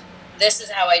this is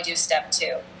how I do step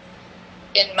 2.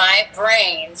 In my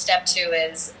brain, step 2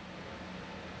 is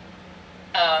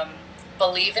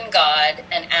believe in God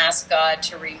and ask God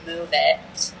to remove the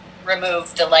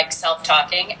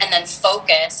self-talking, and then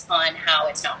focus on how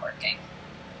it's not working.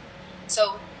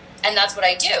 So, and that's what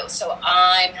I do. So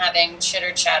I'm having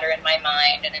chitter chatter in my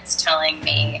mind, and it's telling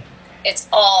me, it's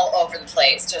all over the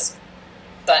place,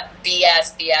 but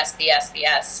BS.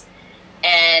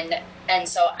 And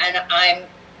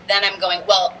I'm going,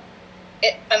 well,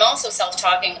 I'm also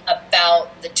self-talking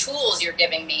about the tools you're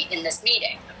giving me in this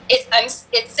meeting. It's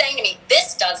saying to me,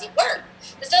 this doesn't work.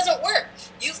 This doesn't work.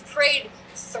 You've prayed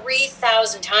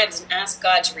 3,000 times and asked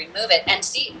God to remove it, and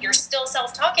see, you're still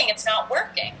self-talking. It's not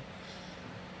working.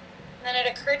 And then it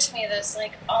occurred to me that it's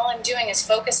like, all I'm doing is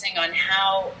focusing on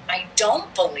how I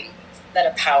don't believe that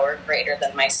a power greater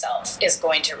than myself is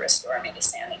going to restore me to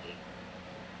sanity.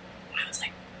 And I was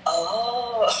like,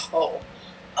 oh,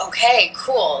 okay,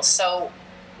 cool. So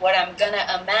what I'm going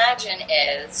to imagine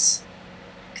is,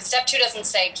 because step 2 doesn't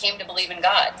say came to believe in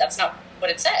God. That's not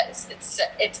what it says.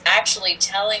 It's actually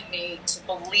telling me to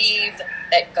believe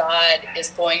that God is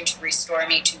going to restore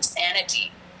me to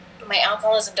sanity. But my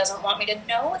alcoholism doesn't want me to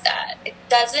know that. It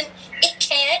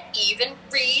can't even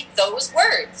read those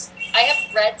words. I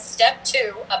have read step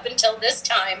 2 up until this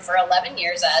time for 11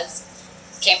 years as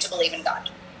came to believe in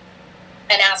God.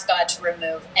 And ask God to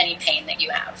remove any pain that you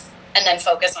have. And then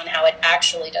focus on how it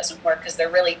actually doesn't work, because there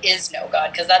really is no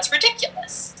God, because that's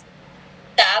ridiculous.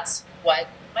 That's what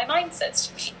my mind says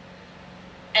to me.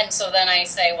 And so then I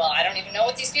say, well, I don't even know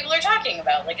what these people are talking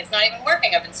about. Like, it's not even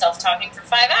working. I've been self-talking for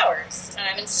 5 hours, and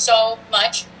I'm in so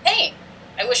much pain.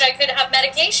 I wish I could have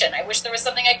medication. I wish there was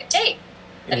something I could take.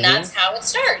 And that's how it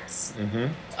starts.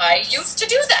 I used to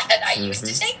do that. I used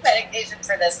to take medication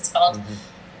for this. It's called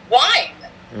wine.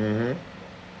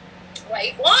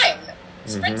 White wine.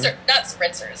 Spritzer, not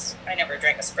spritzers. I never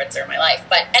drank a spritzer in my life.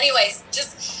 But anyways,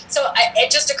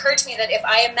 it just occurred to me that if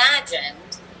I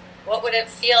imagined, what would it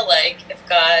feel like if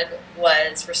God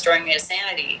was restoring me to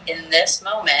sanity in this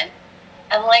moment?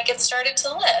 And it started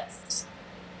to lift.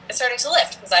 It started to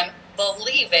lift because I'm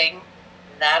believing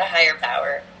that a higher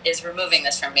power is removing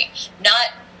this from me.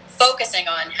 Not focusing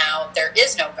on how there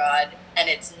is no God and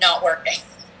it's not working.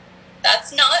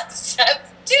 That's not step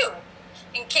 2.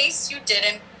 In case you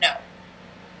didn't know.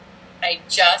 I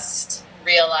just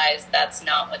realized that's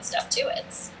not what step 2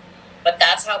 is. But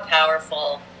that's how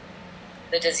powerful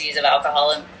the disease of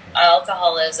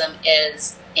alcoholism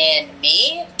is in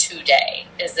me today,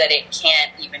 is that it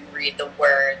can't even read the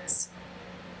words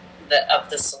of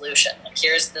the solution.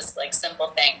 Here's this simple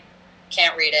thing.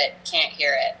 Can't read it, can't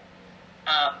hear it.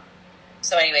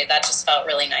 So anyway, that just felt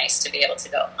really nice to be able to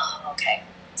go, oh, okay.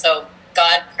 So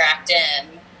God cracked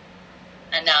in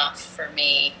enough for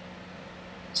me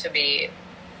to be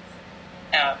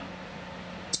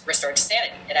restored to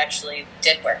sanity. It actually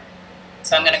did work.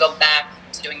 So I'm going to go back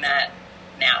to doing that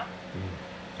now.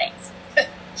 Thanks.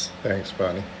 Thanks,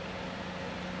 Bonnie.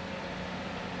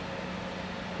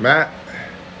 Matt.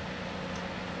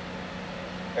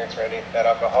 Thanks, Randy. That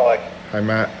alcoholic. Hi,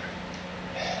 Matt.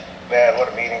 Man,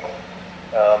 what a meeting.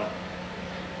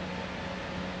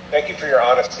 Thank you for your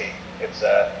honesty. It's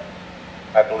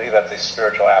I believe that's a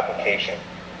spiritual application,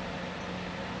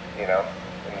 and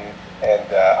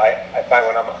I find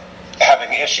when I'm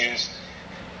having issues,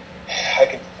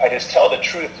 I just tell the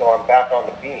truth so I'm back on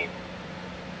the beam.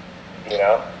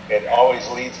 It always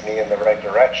leads me in the right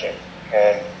direction.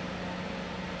 And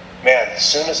man, as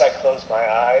soon as I closed my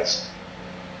eyes,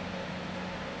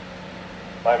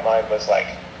 my mind was like,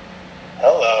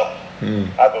 hello,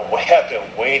 I've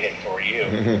been waiting for you.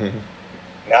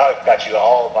 Now I've got you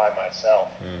all by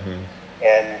myself.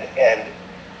 And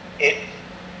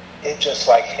it just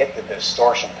hit the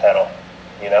distortion pedal,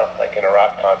 like in a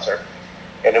rock concert.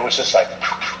 And it was just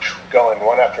going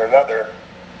one after another.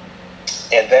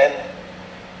 And then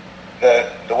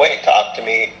the way it talked to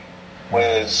me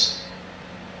was,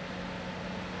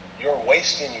 you're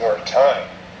wasting your time.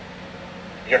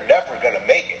 You're never going to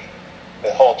make it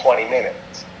the whole 20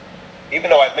 minutes. Even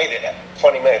though I've made it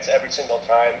 20 minutes every single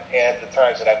time, and the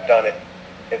times that I've done it,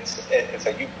 it's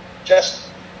like you just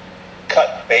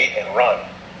cut bait and run.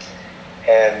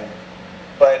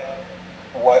 But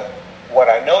what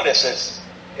I notice is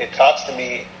it talks to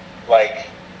me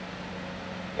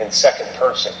in second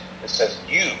person. It says,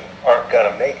 you aren't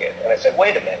going to make it. And I said,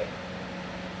 wait a minute.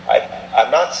 I'm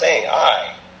not saying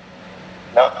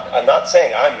I'm not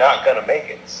saying I'm not going to make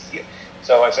it.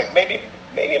 So I was like, maybe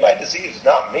maybe my disease is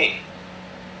not me,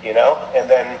 you know? And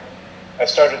then I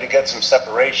started to get some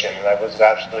separation, and I was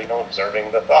actually,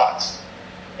 observing the thoughts.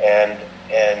 And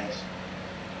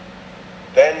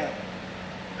then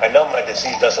I know my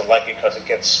disease doesn't like it because it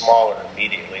gets smaller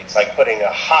immediately. It's like putting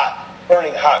a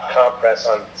burning hot compress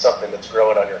on something that's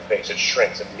growing on your face. It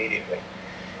shrinks immediately.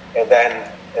 And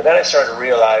then I started to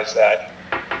realize that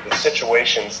the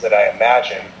situations that I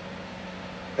imagined,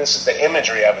 this is the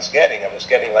imagery I was getting. I was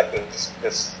getting like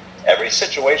this every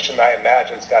situation I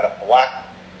imagine's got a black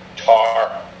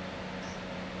tar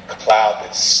cloud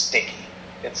that's sticky.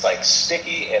 It's like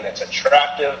sticky, and it's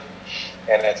attractive,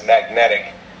 and it's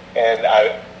magnetic. And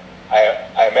I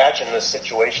imagine this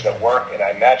situation at work, and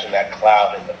I imagine that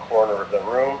cloud in the corner of the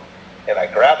room, and I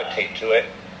gravitate to it,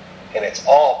 and it's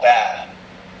all bad.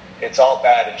 It's all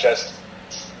bad. It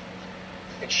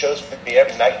shows me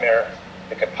every nightmare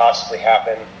that could possibly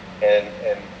happen,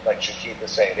 and like Shakib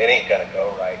was saying, it ain't gonna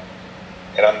go right,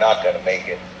 and I'm not gonna make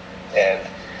it. And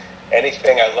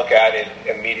anything I look at, it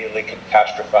immediately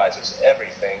catastrophizes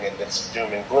everything, and it's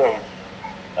doom and gloom.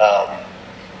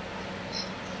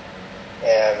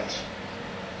 And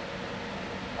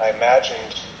I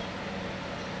imagined,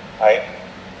 I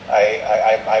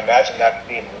imagined that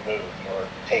being removed or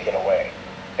taken away.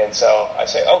 And so I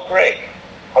say, oh great,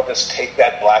 I'll just take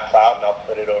that black cloud and I'll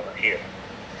put it over here.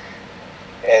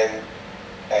 And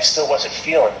I still wasn't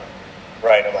feeling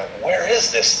right. I'm like, where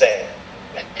is this thing?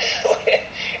 I'm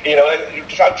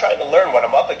trying to learn what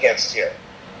I'm up against here.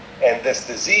 And this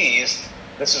disease,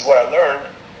 this is what I learned,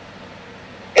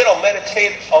 it'll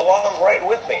meditate along right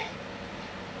with me.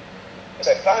 I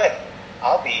said, fine,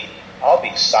 I'll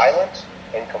be silent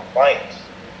and compliant.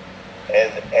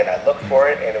 And I looked for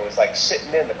it, and it was like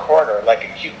sitting in the corner like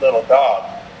a cute little dog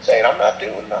saying, I'm not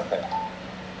doing nothing.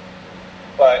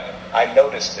 But I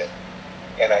noticed it,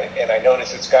 and I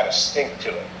noticed it's got a stink to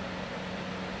it.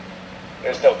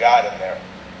 There's no God in there.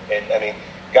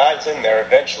 God's in there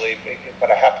eventually, but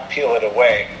I have to peel it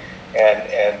away.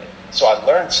 And so I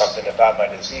learned something about my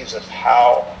disease of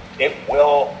how it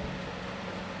will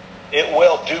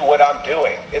do what I'm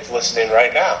doing. It's listening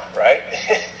right now, right?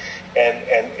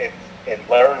 and it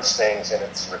learns things, and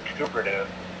it's recuperative,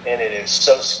 and it is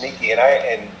so sneaky.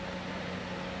 And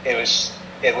it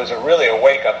was really a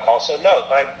wake up call. So no,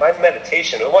 my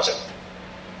meditation, it wasn't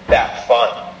that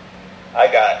fun.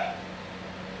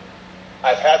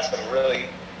 I've had some really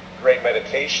great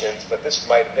meditations, but this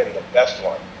might have been the best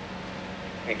one,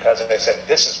 because I said,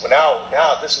 this is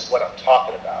now this is what I'm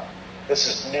talking about. This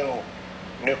is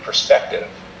new perspective,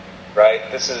 right?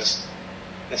 This is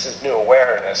new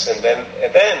awareness. And then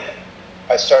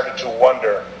I started to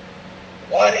wonder,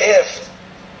 what if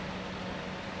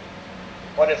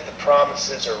the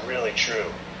promises are really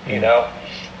true, you know?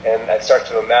 And I start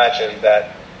to imagine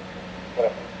that,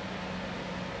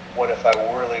 what if I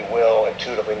really will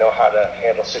intuitively know how to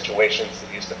handle situations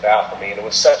that used to baffle me? And it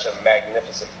was such a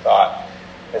magnificent thought.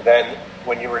 And then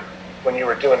when you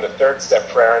were doing the third step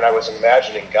prayer, and I was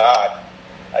imagining God,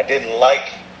 I didn't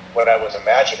like what I was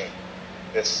imagining.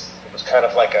 It was kind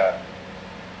of like a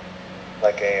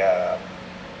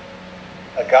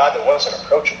God that wasn't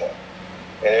approachable.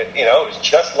 And it was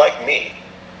just like me,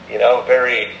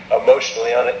 very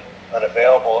emotionally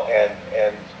unavailable,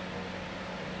 and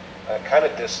I kind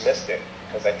of dismissed it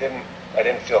because I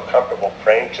didn't feel comfortable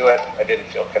praying to it. I didn't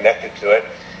feel connected to it.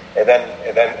 And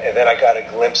then I got a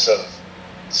glimpse of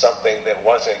something that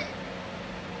wasn't.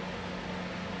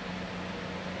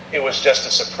 It was just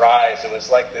a surprise. It was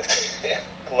like this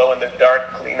glow-in-the-dark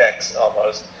Kleenex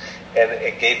almost, and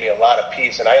it gave me a lot of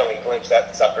peace. And I only glimpsed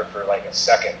that sucker for like a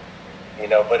second,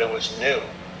 But it was new.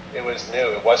 It was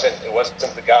new. It wasn't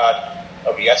the God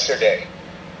of yesterday.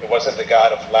 It wasn't the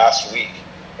God of last week.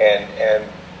 And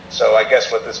so I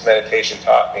guess what this meditation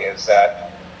taught me is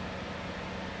that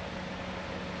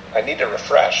I need to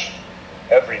refresh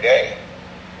every day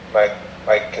my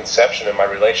conception and my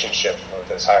relationship with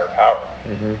this higher power.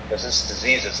 Because this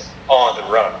disease is on the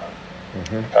run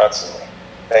constantly.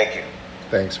 Thank you.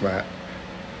 Thanks, Matt.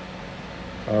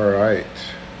 All right.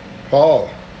 Paul.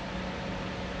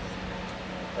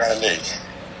 Randy.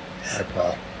 Hi,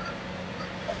 Paul.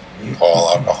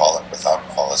 Paul, alcoholic with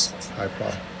alcoholism. Hi,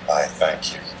 Paul. Hi,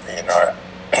 thank you.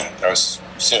 I was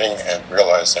sitting and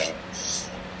realizing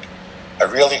I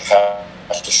really have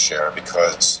to share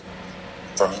because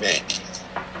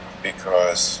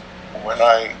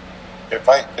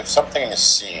if something is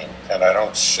seen and I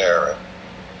don't share it,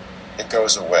 it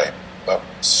goes away. But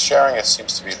sharing it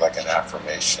seems to be like an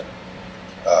affirmation,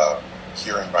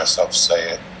 hearing myself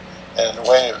say it, and in a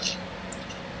way it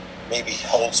maybe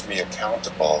holds me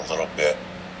accountable a little bit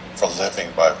for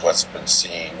living by what's been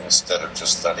seen instead of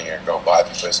just letting it go by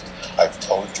because I've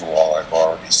told you all I've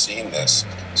already seen this,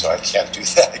 so I can't do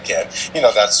that again.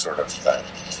 That sort of thing.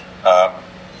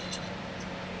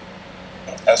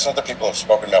 As other people have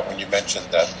spoken about, when you mentioned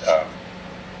that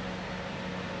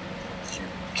you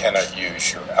cannot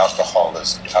use your alcoholic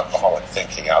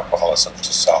thinking, alcoholism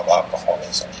to solve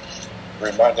alcoholism, it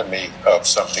reminded me of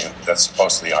something that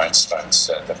supposedly Einstein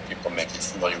said that people may be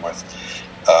familiar with.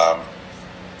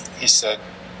 He said,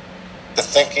 the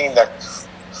thinking that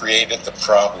created the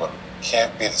problem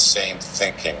can't be the same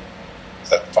thinking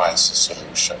that finds the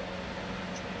solution.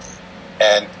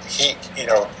 And he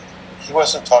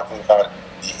wasn't talking about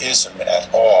the ism at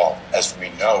all as we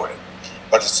know it,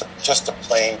 but it's just a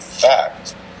plain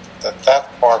fact that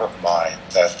part of mind,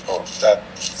 that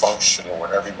function, or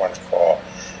whatever you want to call,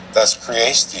 that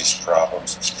creates these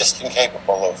problems, is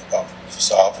incapable of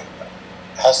solving them.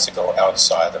 It has to go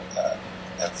outside of that.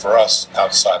 And for us,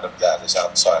 outside of that is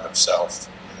outside of self.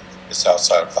 It's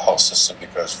outside of the whole system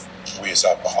because we as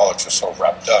alcoholics are so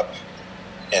wrapped up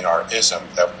in our ism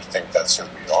that we think that's who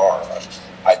we are.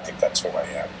 I think that's who I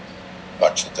am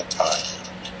much of the time.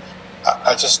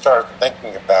 I just started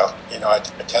thinking about,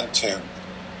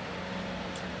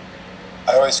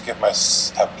 I always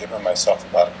have given myself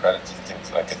a lot of credit to think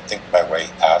that I could think my way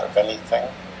out of anything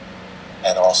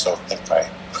and also think my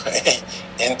way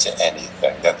into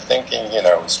anything. That thinking,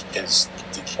 is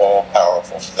the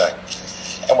all-powerful thing.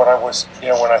 And when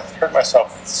I heard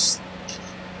myself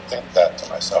think that to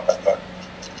myself, I thought,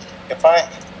 if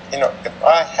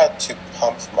I had to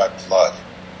pump my blood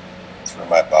through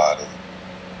my body,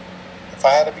 if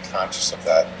I had to be conscious of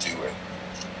that, do it,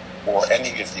 or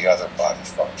any of the other body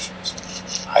functions,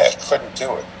 I couldn't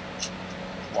do it.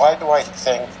 Why do I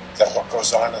think that what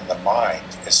goes on in the mind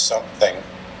is something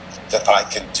that I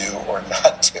can do or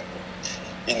not do?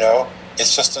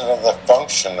 It's just another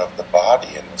function of the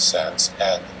body in a sense,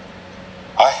 and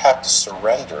I have to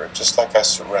surrender it, just like I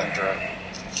surrender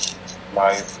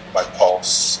my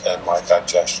pulse and my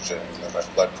digestion and my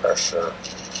blood pressure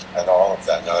and all of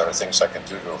that. Now, there are things I can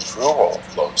do to improve all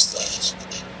of those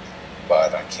things,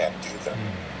 but I can't do them.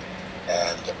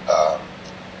 And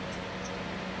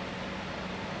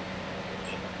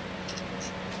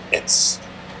it's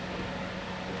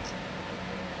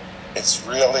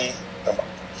really,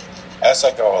 as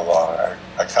I go along,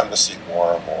 I come to see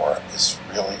more and more it's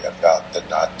really about the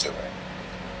not doing.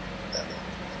 And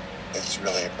it's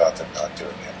really about the not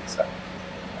doing anything.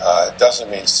 It doesn't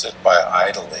mean sit by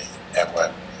idly, and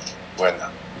when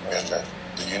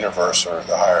the universe or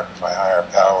my higher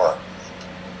power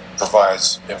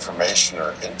provides information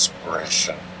or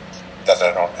inspiration that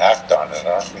I don't act on it.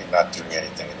 I don't mean not doing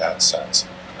anything in that sense.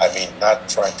 I mean not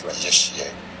trying to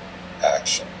initiate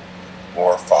action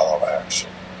or follow action.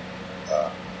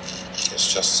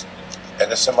 It's just,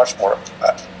 and it's a much more,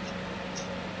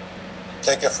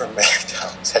 take it from me,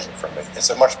 it's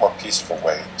a much more peaceful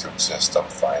way to exist, I'm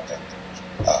finding.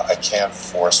 I can't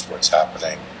force what's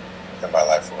happening in my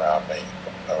life around me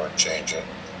or change it.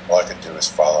 All I can do is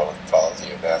follow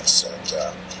the events, and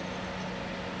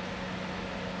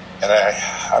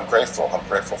I'm grateful. I'm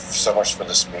grateful so much for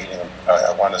this meeting.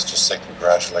 I want to just say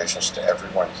congratulations to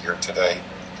everyone here today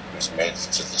who's made it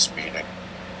to this meeting.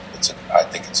 I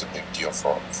think it's a big deal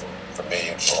for me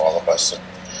and for all of us, and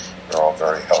you're all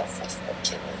very helpful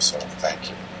to me, so thank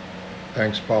you.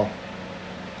 Thanks, Paul.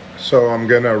 So I'm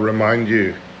going to remind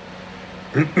you,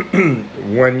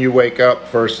 when you wake up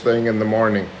first thing in the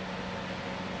morning,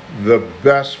 the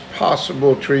best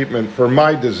possible treatment for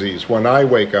my disease when I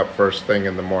wake up first thing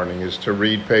in the morning is to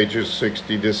read pages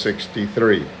 60 to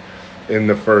 63 in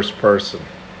the first person,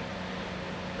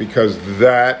 because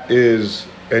that is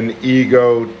an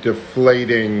ego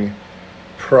deflating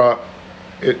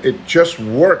it just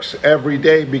works every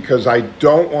day, because I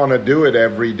don't want to do it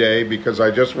every day, because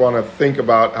I just want to think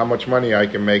about how much money I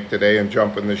can make today and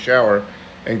jump in the shower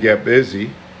and get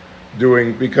busy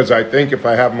doing, because I think if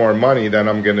I have more money, then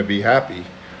I'm going to be happy.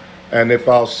 And if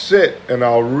I'll sit and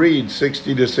I'll read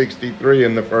 60 to 63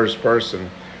 in the first person,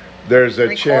 there's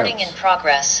a chance. Recording in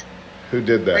progress. Who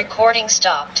did that? Recording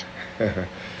stopped.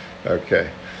 Okay.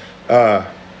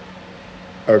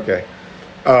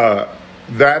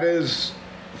 That is,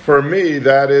 for me,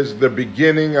 that is the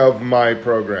beginning of my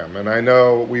program. And I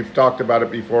know we've talked about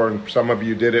it before, and some of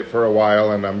you did it for a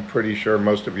while, and I'm pretty sure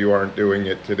most of you aren't doing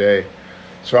it today.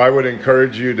 So I would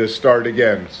encourage you to start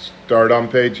again. Start on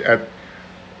page at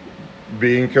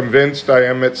being convinced I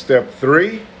am at step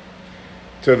 3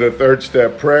 to the third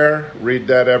step prayer. Read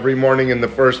that every morning in the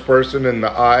first person in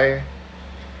the I,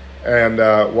 and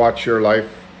watch your life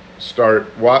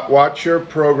Watch your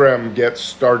program get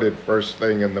started first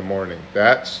thing in the morning.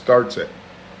 That starts it.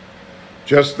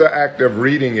 Just the act of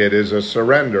reading it is a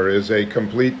surrender, is a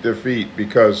complete defeat,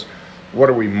 because what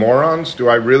are we, morons? Do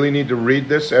I really need to read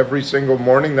this every single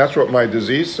morning? That's what my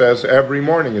disease says every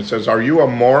morning. It says, are you a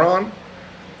moron?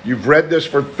 You've read this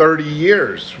for 30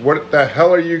 years. What the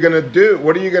hell are you going to do?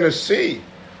 What are you going to see?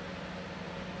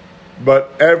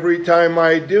 But every time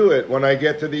I do it, when I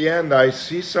get to the end, I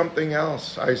see something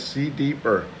else. I see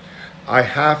deeper. I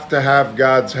have to have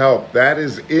God's help. That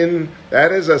is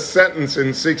a sentence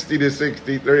in 60 to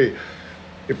 63.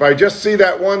 If I just see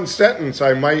that one sentence,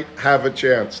 I might have a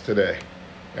chance today.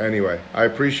 Anyway, I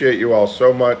appreciate you all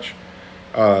so much.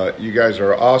 You guys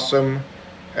are awesome.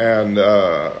 And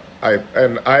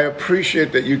I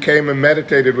appreciate that you came and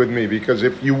meditated with me, because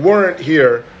if you weren't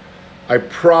here, I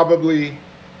probably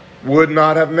would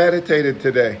not have meditated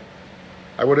today.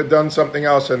 I would have done something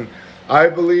else. And I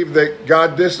believe that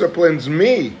God disciplines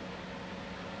me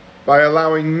by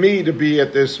allowing me to be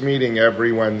at this meeting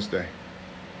every Wednesday.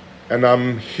 And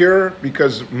I'm here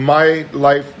because my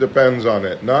life depends on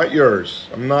it, not yours.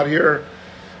 I'm not here.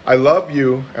 I love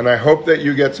you, and I hope that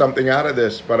you get something out of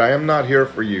this, but I am not here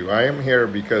for you. I am here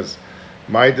because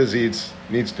my disease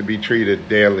needs to be treated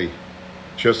daily,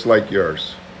 just like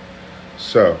yours.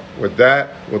 So, with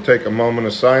that, we'll take a moment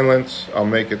of silence. I'll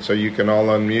make it so you can all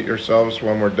unmute yourselves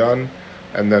when we're done,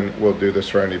 and then we'll do the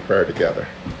Serenity Prayer together.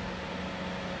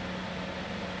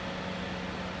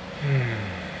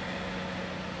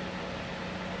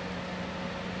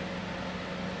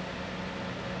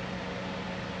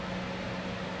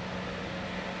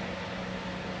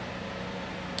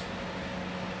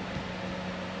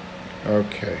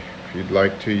 Okay, if you'd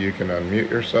like to, you can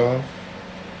unmute yourself.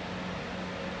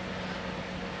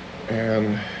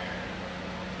 And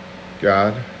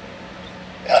God,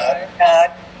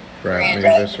 grant me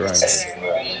the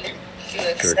serenity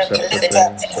to accept the things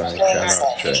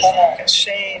I cannot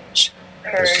change, the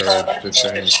courage to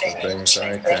change the things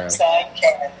I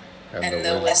can, and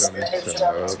the wisdom to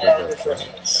know the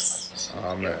difference.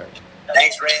 Amen.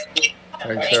 Thanks, Randy.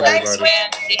 Thanks, everybody. Thanks,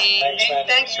 Randy.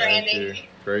 Thanks, Randy. Thank you.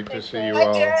 Great to see you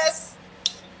all.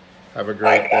 Have a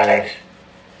great day.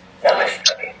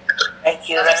 Thank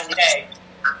you, Randy.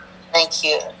 Thank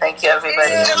you. Thank you,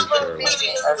 everybody.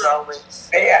 As always.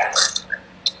 Yeah.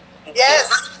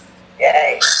 Yes.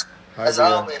 Yay. Hi, As Via.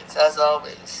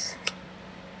 always.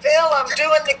 Phil, I'm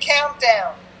doing the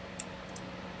countdown.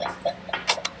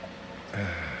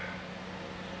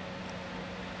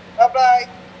 Bye-bye.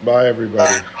 Bye,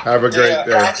 everybody. Have a great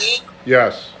day. Randy,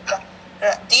 Yes.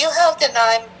 do you have the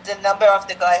number of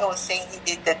the guy who was saying he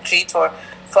did the treat for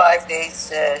 5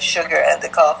 days, sugar and the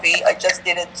coffee? I just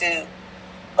did it too,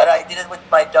 but I did it with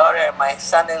my daughter, my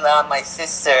son-in-law, and my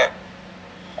sister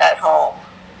at home.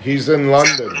 He's in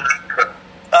London.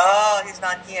 Oh, he's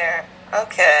not here.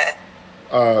 Okay.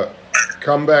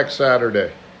 Come back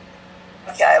Saturday.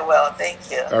 Okay, I will. Thank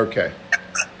you. Okay.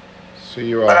 See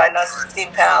you all. But I lost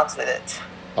 15 pounds with it.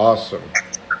 Awesome.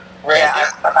 Yeah,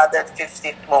 another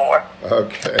 50 more.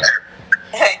 Okay.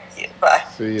 Thank you. Bye.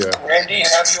 See ya. Randy,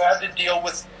 have you had to deal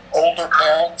with older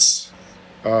parents?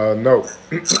 No.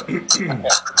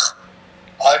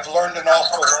 I've learned an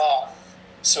awful lot.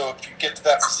 So if you get to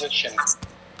that position,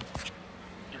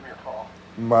 give me a call.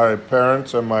 My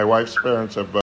parents and my wife's parents have